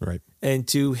Christ. Right. And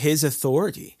to his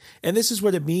authority. And this is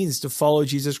what it means to follow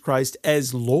Jesus Christ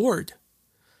as Lord.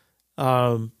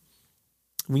 When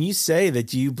you say that,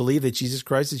 do you believe that Jesus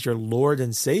Christ is your Lord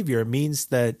and Savior, it means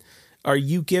that are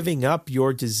you giving up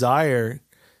your desire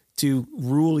to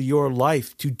rule your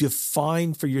life, to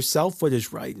define for yourself what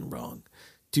is right and wrong,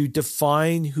 to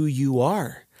define who you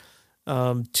are,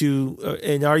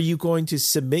 and are you going to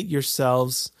submit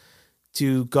yourselves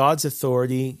to God's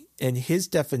authority and his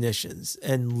definitions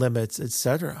and limits,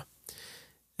 etc.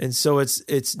 And so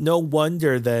it's no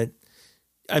wonder that,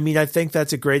 I think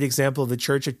that's a great example of the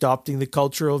church adopting the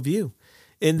cultural view.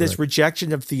 In this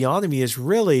rejection of theonomy is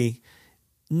really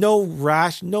no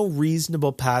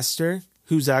reasonable pastor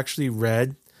who's actually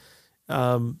read,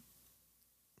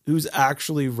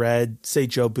 say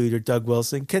Joe Boot or Doug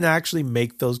Wilson, can actually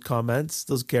make those comments,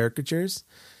 those caricatures.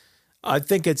 I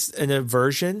think it's an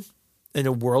aversion and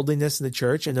a worldliness in the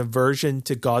church, an aversion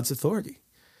to God's authority.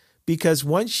 Because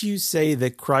once you say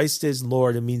that Christ is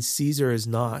Lord, it means Caesar is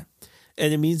not.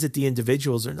 And it means that the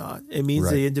individuals are not. It means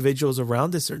the individuals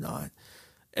around us are not.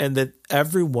 And that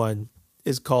everyone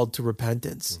is called to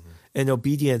repentance and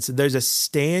obedience. And there's a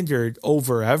standard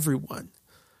over everyone.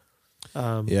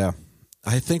 Yeah.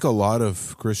 I think a lot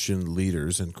of Christian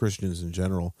leaders and Christians in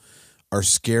general are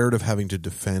scared of having to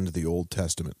defend the Old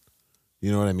Testament.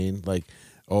 You know what I mean? Like,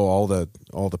 all the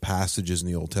passages in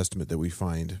the Old Testament that we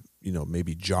find,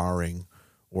 maybe jarring,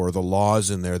 or the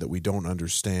laws in there that we don't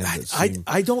understand.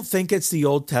 I don't think it's the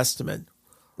Old Testament.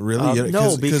 Really?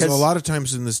 No, because a lot of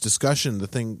times in this discussion, the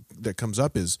thing that comes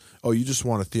up is, you just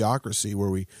want a theocracy where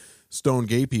we stone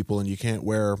gay people and you can't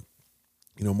wear,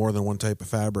 more than one type of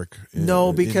fabric.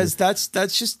 No, because that's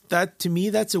just that, to me,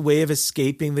 that's a way of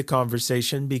escaping the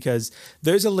conversation, because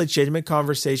there's a legitimate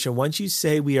conversation. Once you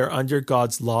say we are under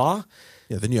God's law,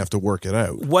 then you have to work it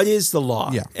out. What is the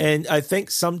law? Yeah. And I think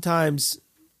sometimes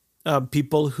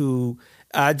people who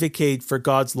advocate for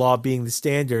God's law being the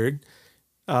standard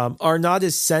are not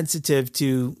as sensitive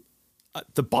to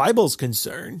the Bible's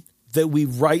concern that we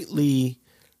rightly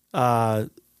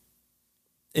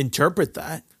interpret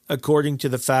that according to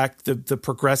the fact the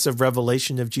progressive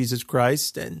revelation of Jesus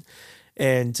Christ and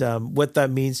what that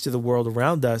means to the world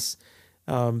around us.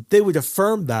 They would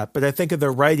affirm that, but I think in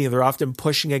their writing, they're often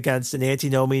pushing against an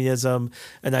antinomianism,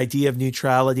 an idea of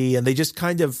neutrality, and they just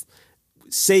kind of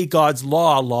say God's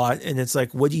law a lot, and it's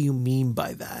like, what do you mean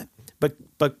by that?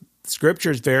 But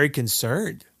Scripture is very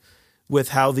concerned with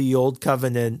how the Old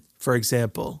Covenant, for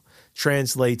example,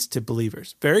 translates to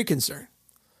believers. Very concerned.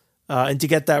 And to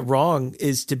get that wrong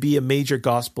is to be a major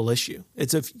gospel issue.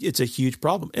 It's a huge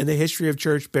problem. And the history of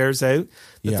church bears out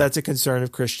that that's a concern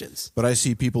of Christians. But I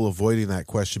see people avoiding that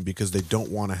question because they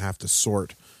don't want to have to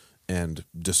sort and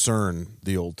discern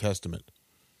the Old Testament.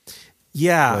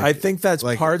 Yeah, I think that's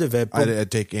part of it.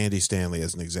 I'd take Andy Stanley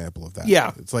as an example of that.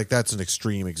 Yeah. It's like that's an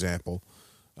extreme example.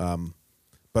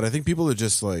 But I think people are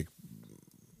just like,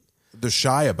 they're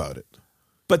shy about it.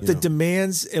 But the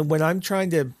demands, and when I'm trying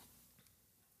to,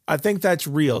 I think that's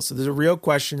real. So there's a real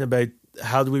question about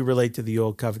how do we relate to the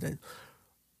Old Covenant.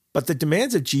 But the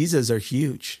demands of Jesus are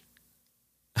huge.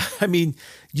 I mean,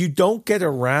 you don't get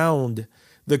around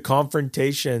the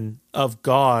confrontation of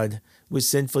God with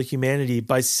sinful humanity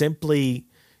by simply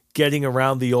getting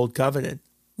around the Old Covenant.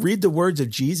 Read the words of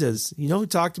Jesus. You know who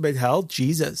talked about hell?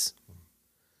 Jesus.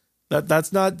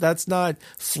 That's not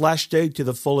fleshed out to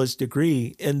the fullest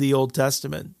degree in the Old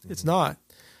Testament. It's not.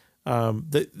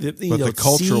 The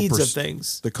cultural seeds of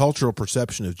things. The cultural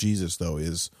perception of Jesus, though,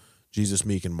 is Jesus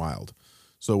meek and mild.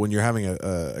 So when you're having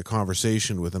a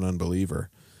conversation with an unbeliever,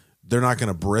 they're not going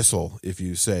to bristle if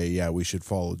you say, yeah, we should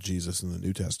follow Jesus in the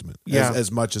New Testament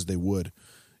as much as they would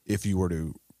if you were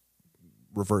to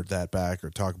revert that back or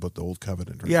talk about the Old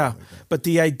Covenant. Or like but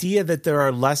the idea that there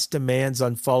are less demands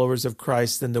on followers of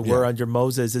Christ than there were under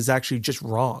Moses is actually just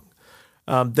wrong.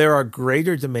 There are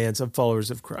greater demands on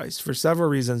followers of Christ for several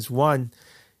reasons. One,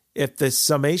 if the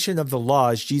summation of the law,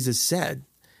 as Jesus said,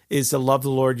 is to love the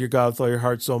Lord your God with all your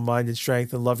heart, soul, mind, and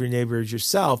strength, and love your neighbor as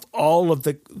yourself, all of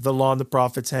the law and the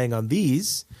prophets hang on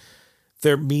these.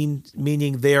 They're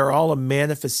meaning they are all a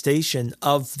manifestation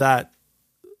of that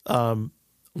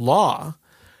law,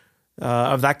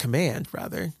 of that command,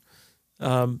 rather.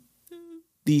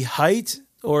 The height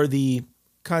or the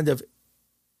kind of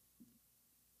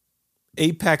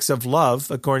apex of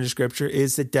love, according to Scripture,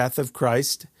 is the death of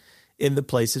Christ in the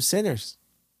place of sinners.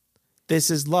 This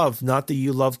is love, not that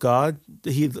you love God,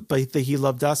 but that he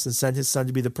loved us and sent his Son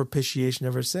to be the propitiation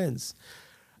of our sins.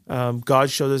 God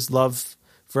showed his love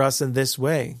for us in this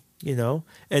way, and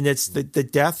it's the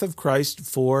death of Christ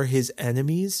for his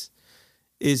enemies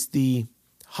is the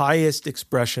highest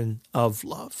expression of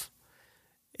love.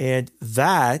 And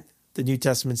that, the New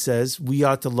Testament says, we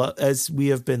ought to love, as we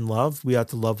have been loved, we ought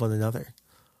to love one another.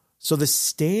 So the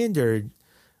standard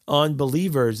on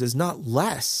believers is not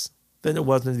less than it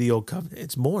was in the Old Covenant.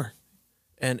 It's more.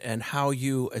 And how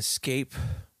you escape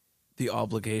the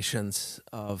obligations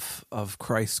of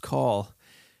Christ's call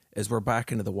is we're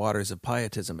back into the waters of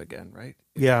pietism again, right?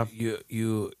 Yeah.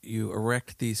 You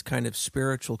erect these kind of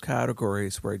spiritual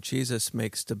categories where Jesus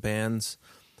makes demands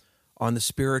on the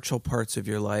spiritual parts of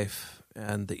your life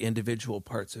and the individual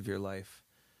parts of your life.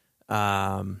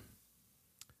 But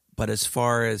as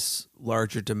far as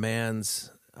larger demands,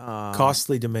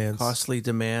 costly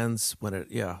demands,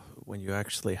 when you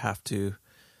actually have to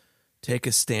take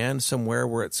a stand somewhere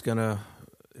where it's gonna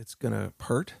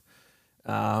hurt.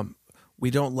 We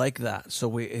don't like that,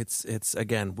 so it's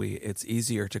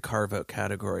easier to carve out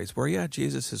categories where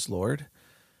Jesus is Lord.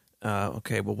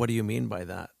 Okay, well, what do you mean by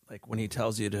that? Like when he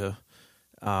tells you to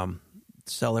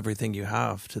sell everything you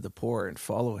have to the poor and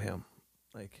follow him,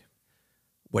 like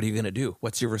what are you going to do?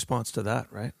 What's your response to that,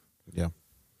 right? Yeah.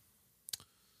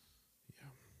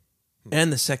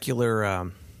 And the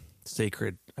secular,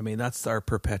 sacred. I mean, that's our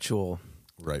perpetual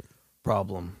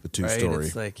problem. The two-story. Right?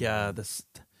 It's like,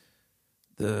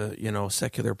 the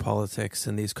secular politics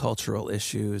and these cultural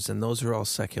issues, and those are all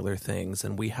secular things.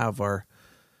 And we have our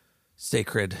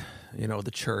sacred,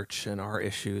 the church and our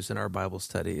issues and our Bible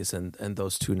studies, and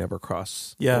those two never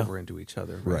cross over into each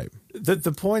other. Right.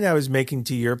 The point I was making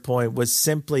to your point was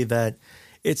simply that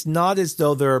it's not as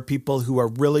though there are people who are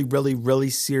really, really, really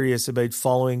serious about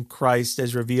following Christ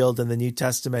as revealed in the New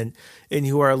Testament and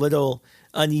who are a little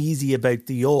uneasy about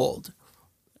the Old.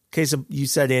 Okay, so you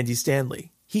said Andy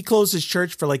Stanley. He closed his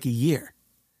church for like a year.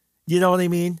 You know what I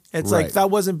mean? It's like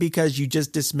that wasn't because you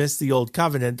just dismissed the Old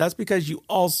Covenant. That's because you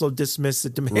also dismissed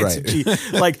the demands of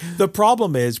Jesus. Like the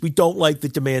problem is we don't like the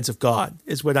demands of God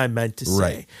is what I meant to say.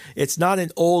 Right. It's not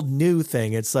an old new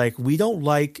thing. It's like we don't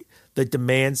like the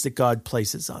demands that God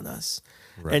places on us.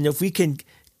 Right. And if we can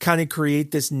kind of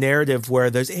create this narrative where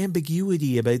there's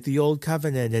ambiguity about the old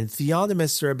covenant and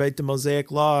theonomists are about the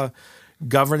Mosaic law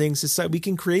governing society. We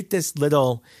can create this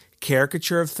little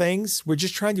caricature of things. We're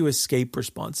just trying to escape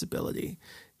responsibility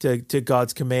to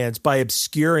God's commands by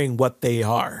obscuring what they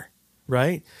are,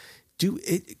 right? Do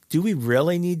we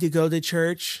really need to go to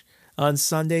church on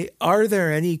Sunday? Are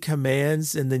there any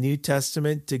commands in the New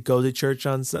Testament to go to church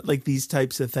on Sunday? Like these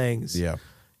types of things. Yeah.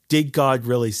 Did God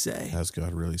really say? Has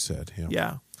God really said? Yeah.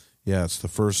 Yeah. Yeah, it's the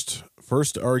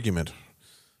first argument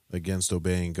against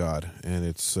obeying God, and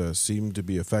it's seemed to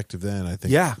be effective then. I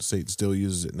think Satan still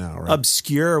uses it now, right?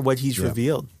 Obscure what he's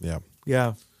revealed. Yeah.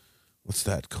 Yeah. What's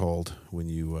that called when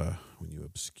you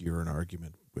obscure an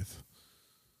argument with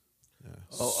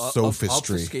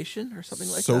sophistry? Obfuscation or something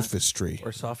like sophistry. that?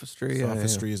 Or sophistry.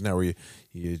 Sophistry is now where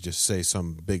you just say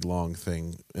some big long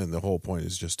thing, and the whole point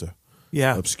is just to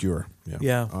obscure.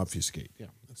 Yeah. Obfuscate. Yeah,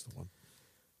 that's the one.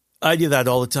 I do that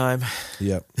all the time.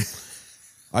 Yep.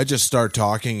 I just start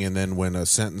talking, and then when a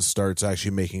sentence starts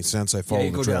actually making sense, I follow you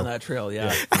the go trail. down that trail,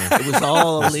 It was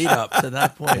all a lead up to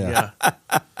that point,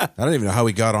 I don't even know how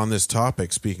we got on this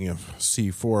topic, speaking of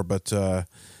C4, but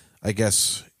I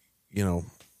guess, in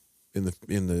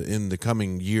the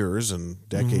coming years and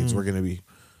decades, we're going to be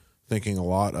thinking a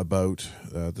lot about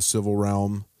the civil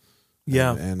realm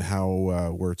and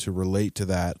how we're to relate to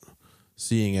that,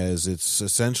 seeing as it's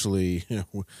essentially,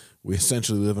 we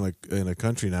essentially live in a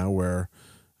country now where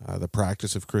the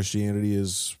practice of Christianity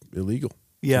is illegal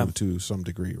to some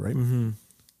degree, right? Mm-hmm.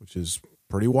 Which is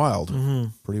pretty wild. Mm-hmm.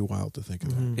 Pretty wild to think of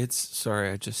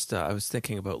that. I was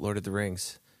thinking about Lord of the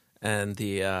Rings and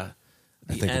the I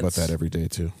think about that every day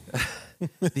too.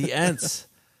 The Ents,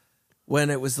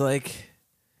 when it was like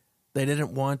they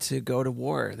didn't want to go to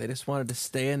war. They just wanted to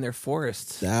stay in their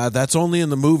forests. That's only in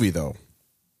the movie, though.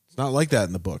 It's not like that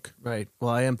in the book. Right. Well,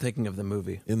 I am thinking of the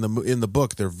movie. In the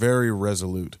book, they're very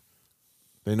resolute.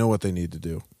 They know what they need to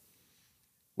do.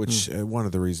 Which one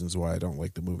of the reasons why I don't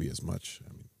like the movie as much.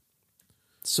 I mean,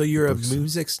 so you're a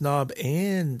music snob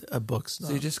and a book snob.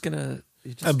 So you're just gonna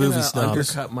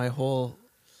undercut my whole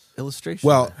illustration.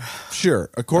 Well, sure.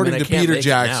 According to Peter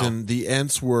Jackson, the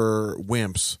Ents were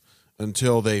wimps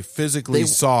until they physically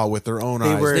saw with their own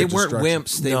eyes. They weren't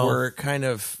wimps. They were kind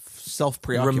of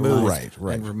self-preoccupied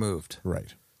and removed.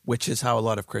 Right. Which is how a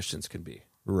lot of Christians can be.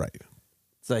 Right.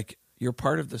 It's like, you're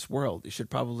part of this world. You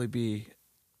should probably be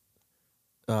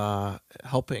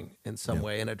helping in some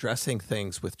way and addressing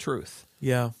things with truth.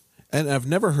 Yeah. And I've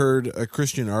never heard a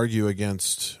Christian argue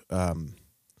against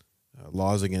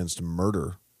laws against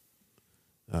murder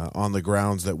on the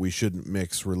grounds that we shouldn't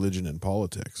mix religion and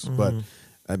politics. Mm-hmm.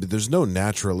 But there's no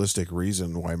naturalistic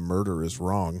reason why murder is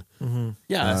wrong. Mm-hmm.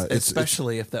 Yeah,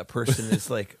 especially if that person is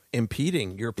like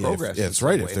impeding your progress. That's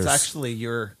right. It's actually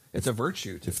it's a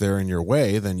virtue. If they're in your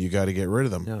way, then you got to get rid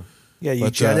of them. Yeah.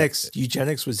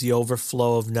 Eugenics was the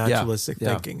overflow of naturalistic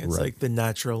thinking. It's like the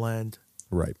natural end.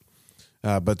 Right.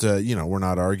 But we're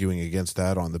not arguing against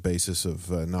that on the basis of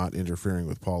not interfering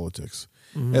with politics.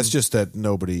 Mm-hmm. It's just that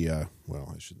nobody, I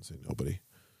shouldn't say nobody,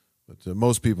 but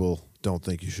most people don't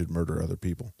think you should murder other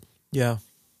people. Yeah.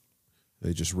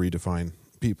 They just redefine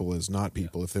people as not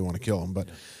people if they want to kill them. But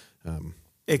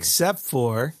except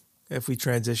for if we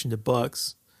transition to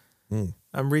books,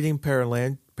 I'm reading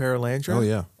Paralandra. Oh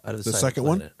yeah, Out of the second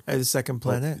planet. one. Out of the second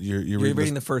planet. You're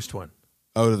reading the first one.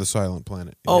 Out of the Silent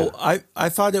Planet. Oh, I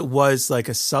thought it was like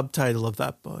a subtitle of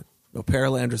that book. No,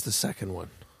 Paralandra's the second one.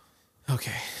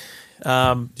 Okay.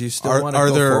 Do you still want to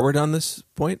go forward on this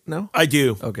point? No? I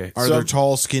do. Okay. Are there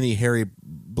tall, skinny, hairy,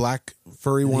 black,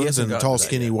 furry ones and tall,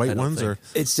 skinny, white ones? Or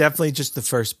it's definitely just the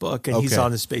first book, and he's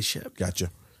on a spaceship. Gotcha.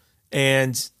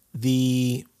 And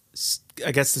the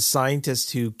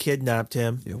scientist who kidnapped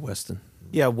him. Yeah, Weston.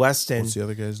 Yeah, Weston. What's the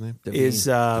other guy's name? Is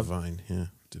Divine. Yeah,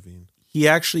 Devine. He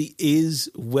actually is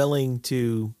willing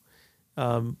to,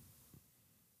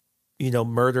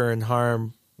 murder and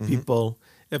harm people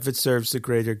if it serves the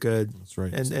greater good. That's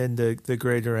right. And the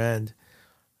greater end.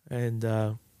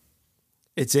 And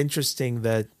it's interesting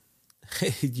that,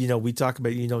 we talk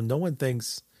about, no one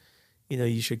thinks,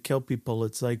 you should kill people.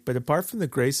 It's like, but apart from the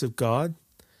grace of God.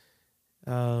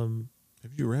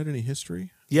 Have you read any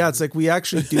history? Yeah, it's like we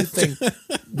actually do think,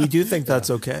 that's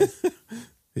okay.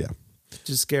 Yeah.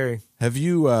 Just scary. Have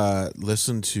you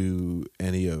listened to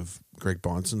any of Greg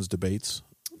Bonson's debates?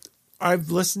 I've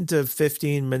listened to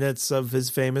 15 minutes of his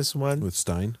famous one. With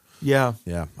Stein? Yeah.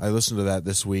 Yeah. I listened to that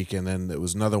this week, and then there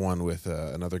was another one with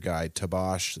another guy,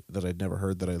 Tabash, that I'd never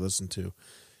heard that I listened to.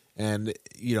 And,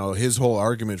 his whole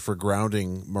argument for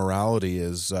grounding morality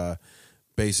is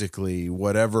basically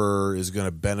whatever is going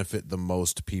to benefit the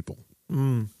most people.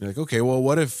 You're like, okay, well,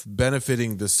 what if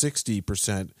benefiting the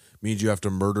 60% means you have to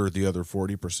murder the other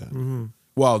 40%?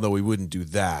 Well, no, we wouldn't do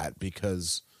that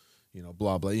because,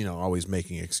 blah, blah, always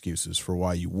making excuses for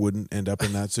why you wouldn't end up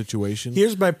in that situation.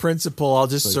 Here's my principle. I'll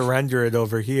just surrender it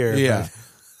over here. Yeah.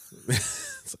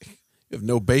 It's like, you have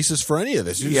no basis for any of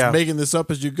this. You're just making this up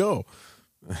as you go.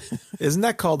 Isn't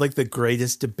that called like the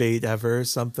greatest debate ever or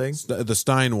something? The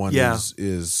Stein one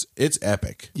is it's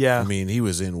epic. Yeah. I mean, he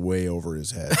was in way over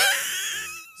his head.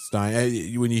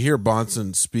 Stein, when you hear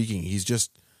Bahnsen speaking,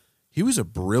 he was a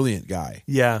brilliant guy.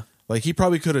 Yeah. Like, he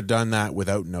probably could have done that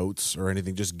without notes or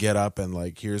anything. Just get up and,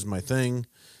 like, here's my thing.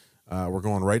 We're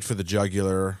going right for the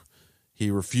jugular.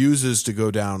 He refuses to go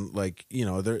down, like,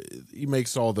 he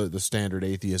makes all the standard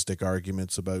atheistic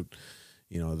arguments about,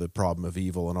 the problem of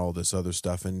evil and all this other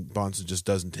stuff. And Bahnsen just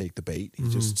doesn't take the bait. He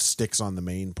just sticks on the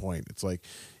main point. It's like,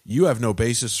 you have no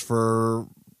basis for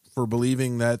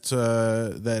believing that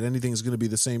that anything's going to be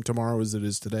the same tomorrow as it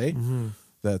is today.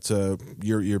 That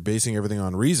you're basing everything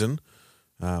on reason.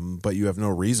 But you have no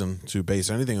reason to base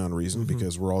anything on reason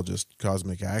because we're all just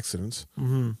cosmic accidents.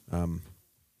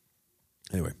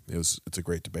 Anyway, it's a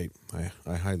great debate.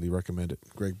 I highly recommend it.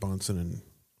 Greg Bahnsen and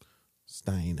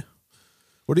Stein.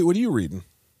 What are you reading?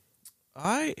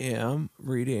 I am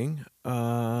reading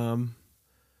Andrew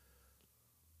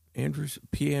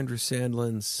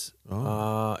Sandlin's.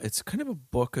 It's kind of a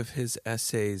book of his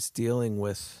essays dealing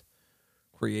with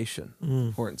creation,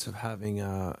 importance of having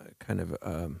a kind of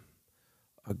a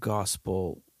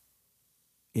gospel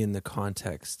in the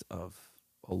context of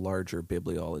a larger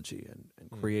bibliology and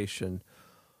creation,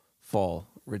 fall,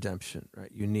 redemption,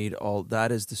 right? You need all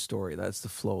that is the story. That's the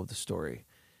flow of the story.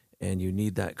 And you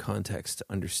need that context to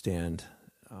understand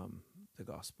the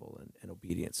gospel and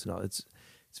obedience and all. It's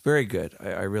very good.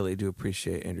 I really do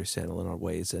appreciate Andrew Sandlin in our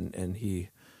ways. And he,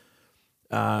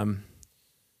 the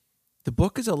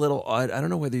book is a little odd. I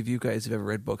don't know whether you guys have ever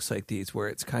read books like these where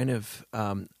it's kind of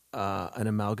an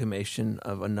amalgamation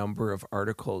of a number of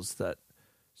articles that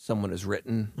someone has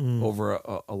written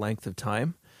over a length of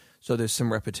time. So there's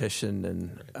some repetition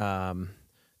and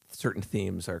certain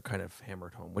themes are kind of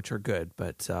hammered home, which are good.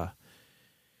 But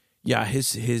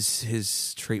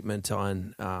his treatment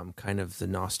on kind of the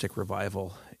Gnostic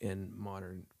revival in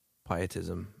modern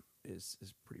pietism is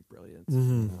pretty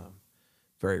brilliant.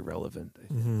 Very relevant, I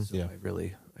think. So I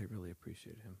really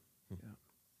appreciate him. Yeah.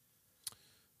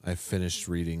 I finished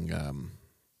reading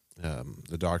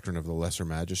The Doctrine of the Lesser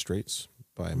Magistrates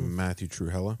by Matthew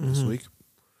Trewhella this week.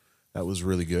 That was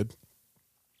really good.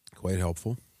 Quite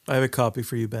helpful. I have a copy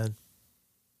for you, Ben.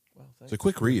 Well, it's a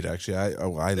quick read, actually. I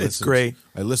listened. It's great.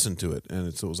 I listened to it, and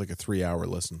it was like a 3-hour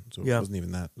listen, so it wasn't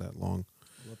even that long.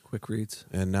 I love quick reads.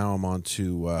 And now I'm on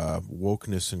to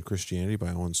Wokeness and Christianity by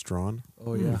Owen Strachan.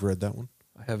 Oh, yeah. You've read that one?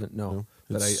 I haven't, no.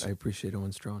 But I appreciate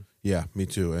Owen Strachan. Yeah, me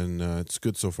too. And it's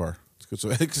good so far. It's good so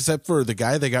except for the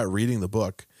guy they got reading the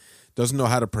book doesn't know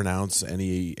how to pronounce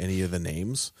any of the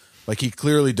names. Like, he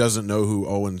clearly doesn't know who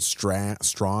Owen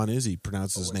Strachan is. He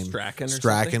pronounces his name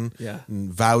Strachan. Yeah.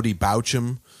 And Vowdy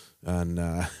Boucham. And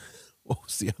what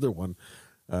was the other one?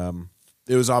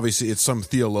 It was obviously, it's some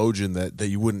theologian that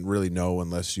you wouldn't really know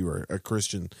unless you were a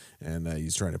Christian, and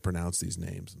he's trying to pronounce these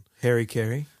names. Harry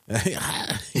Carey.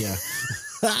 Yeah.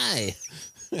 Hi.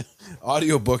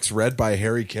 Audiobooks read by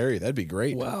Harry Carey. That'd be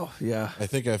great. Wow. Yeah. I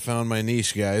think I found my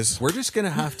niche, guys. We're just going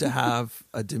to have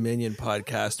a Dominion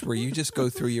podcast where you just go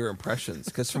through your impressions.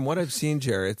 Because from what I've seen,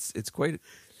 Jared, it's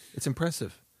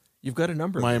impressive. You've got a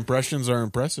number. My impressions are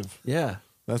impressive. Yeah.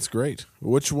 That's great.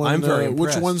 Which one? I'm very which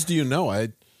impressed. ones do you know? I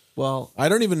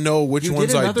don't even know which you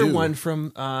ones did I another do. one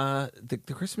from the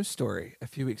Christmas Story a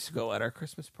few weeks ago at our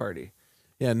Christmas party.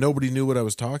 Yeah, nobody knew what I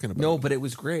was talking about. No, but it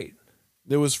was great.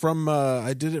 It was from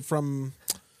I did it from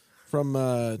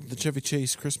the Chevy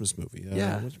Chase Christmas movie.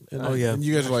 Yeah. And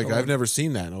you guys are like, I've never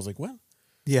seen that. And I was like, what?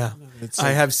 Yeah.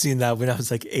 I have seen that when I was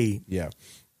like 8. Yeah.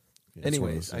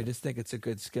 Anyways, I just think it's a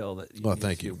good skill that you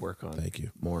need to work on. Thank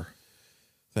you. More.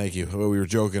 Thank you. Well, we were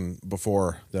joking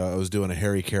before that I was doing a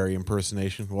Harry Carey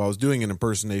impersonation. Well, I was doing an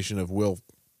impersonation of Will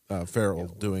Ferrell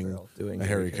doing a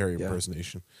Harry Carey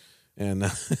impersonation. And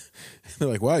they're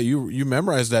like, wow, you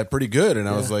memorized that pretty good. And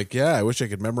I was like, yeah, I wish I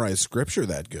could memorize scripture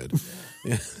that good.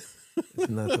 Yeah.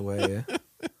 Isn't that the way?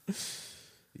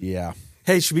 Yeah.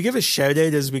 Hey, should we give a shout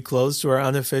out as we close to our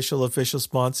unofficial official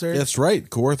sponsor? That's right.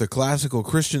 Kawartha Classical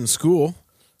Christian School.com.org.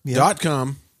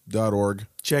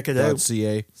 Check it out.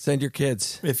 .ca. Send your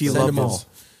kids. If you Send love them them all.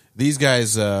 These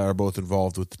guys are both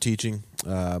involved with the teaching,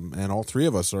 and all three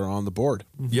of us are on the board.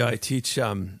 Yeah, I teach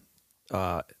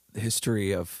the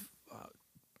history of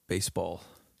baseball.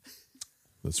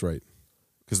 That's right.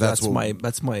 because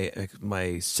that's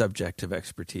my subject of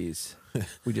expertise.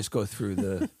 We just go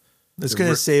through It's going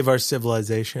to save our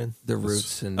civilization. The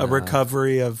roots and a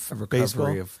recovery of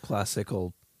baseball. of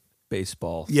classical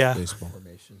baseball. Yeah, baseball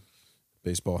Formation.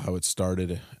 Baseball, how it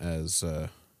started as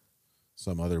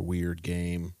some other weird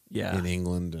game in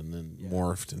England and then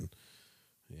morphed. And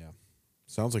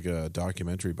sounds like a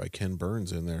documentary by Ken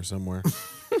Burns in there somewhere.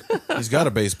 He's got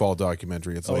a baseball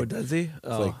documentary. It's does he? It's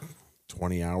like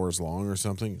 20 hours long or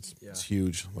something. It's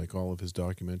huge, like all of his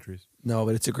documentaries. No,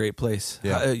 but it's a great place.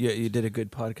 Yeah. You did a good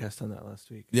podcast on that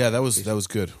last week. Yeah, that was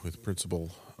good with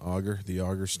Principal Auger, the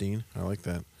Augustine. I like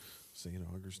that. St.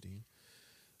 Augustine.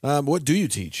 What do you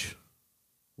teach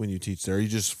when you teach there? You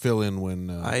just fill in when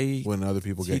other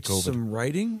people get COVID? Some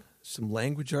writing, some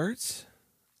language arts.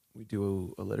 We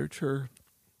do a literature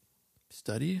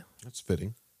study. That's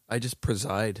fitting. I just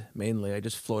preside mainly. I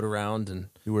just float around and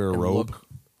you wear a robe, look.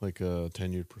 like a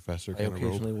tenured professor. I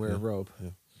occasionally wear a robe.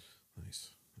 Yeah, nice.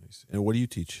 And what do you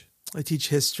teach? I teach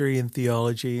history and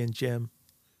theology and gym.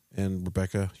 And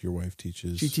Rebecca, your wife,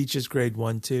 teaches. She teaches grade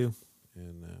 1, 2.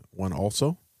 And 1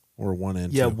 also, or 1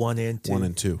 and 2? Yeah, 1 and 2. 1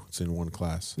 and 2. It's in one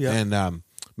class. Yeah. And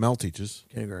Mel teaches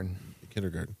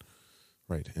Kindergarten,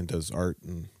 right? And does art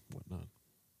and whatnot.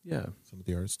 Yeah, some of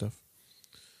the art stuff.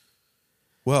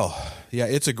 Well, yeah,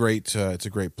 it's a great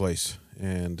place,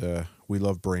 and we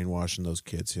love brainwashing those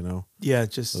kids. Yeah,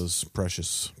 just those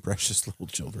precious little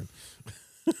children.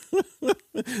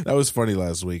 That was funny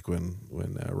last week when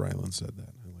Rylan said that.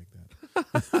 I like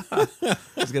that.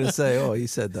 I was going to say, he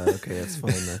said that. Okay, that's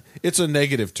fine then. It's a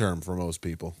negative term for most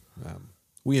people.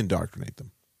 We indoctrinate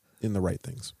them in the right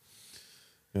things.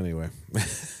 Anyway,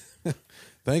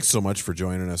 thanks so much for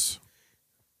joining us.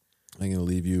 I'm going to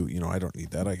leave you. I don't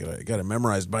need that. I got it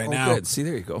memorized by now. Good. See,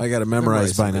 there you go. I got it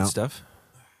memorized by now. Stuff.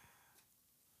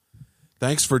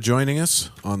 Thanks for joining us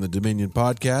on the Dominion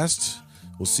Podcast.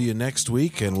 We'll see you next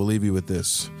week, and we'll leave you with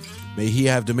this. May he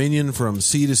have dominion from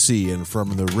sea to sea and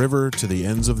from the river to the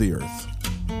ends of the earth.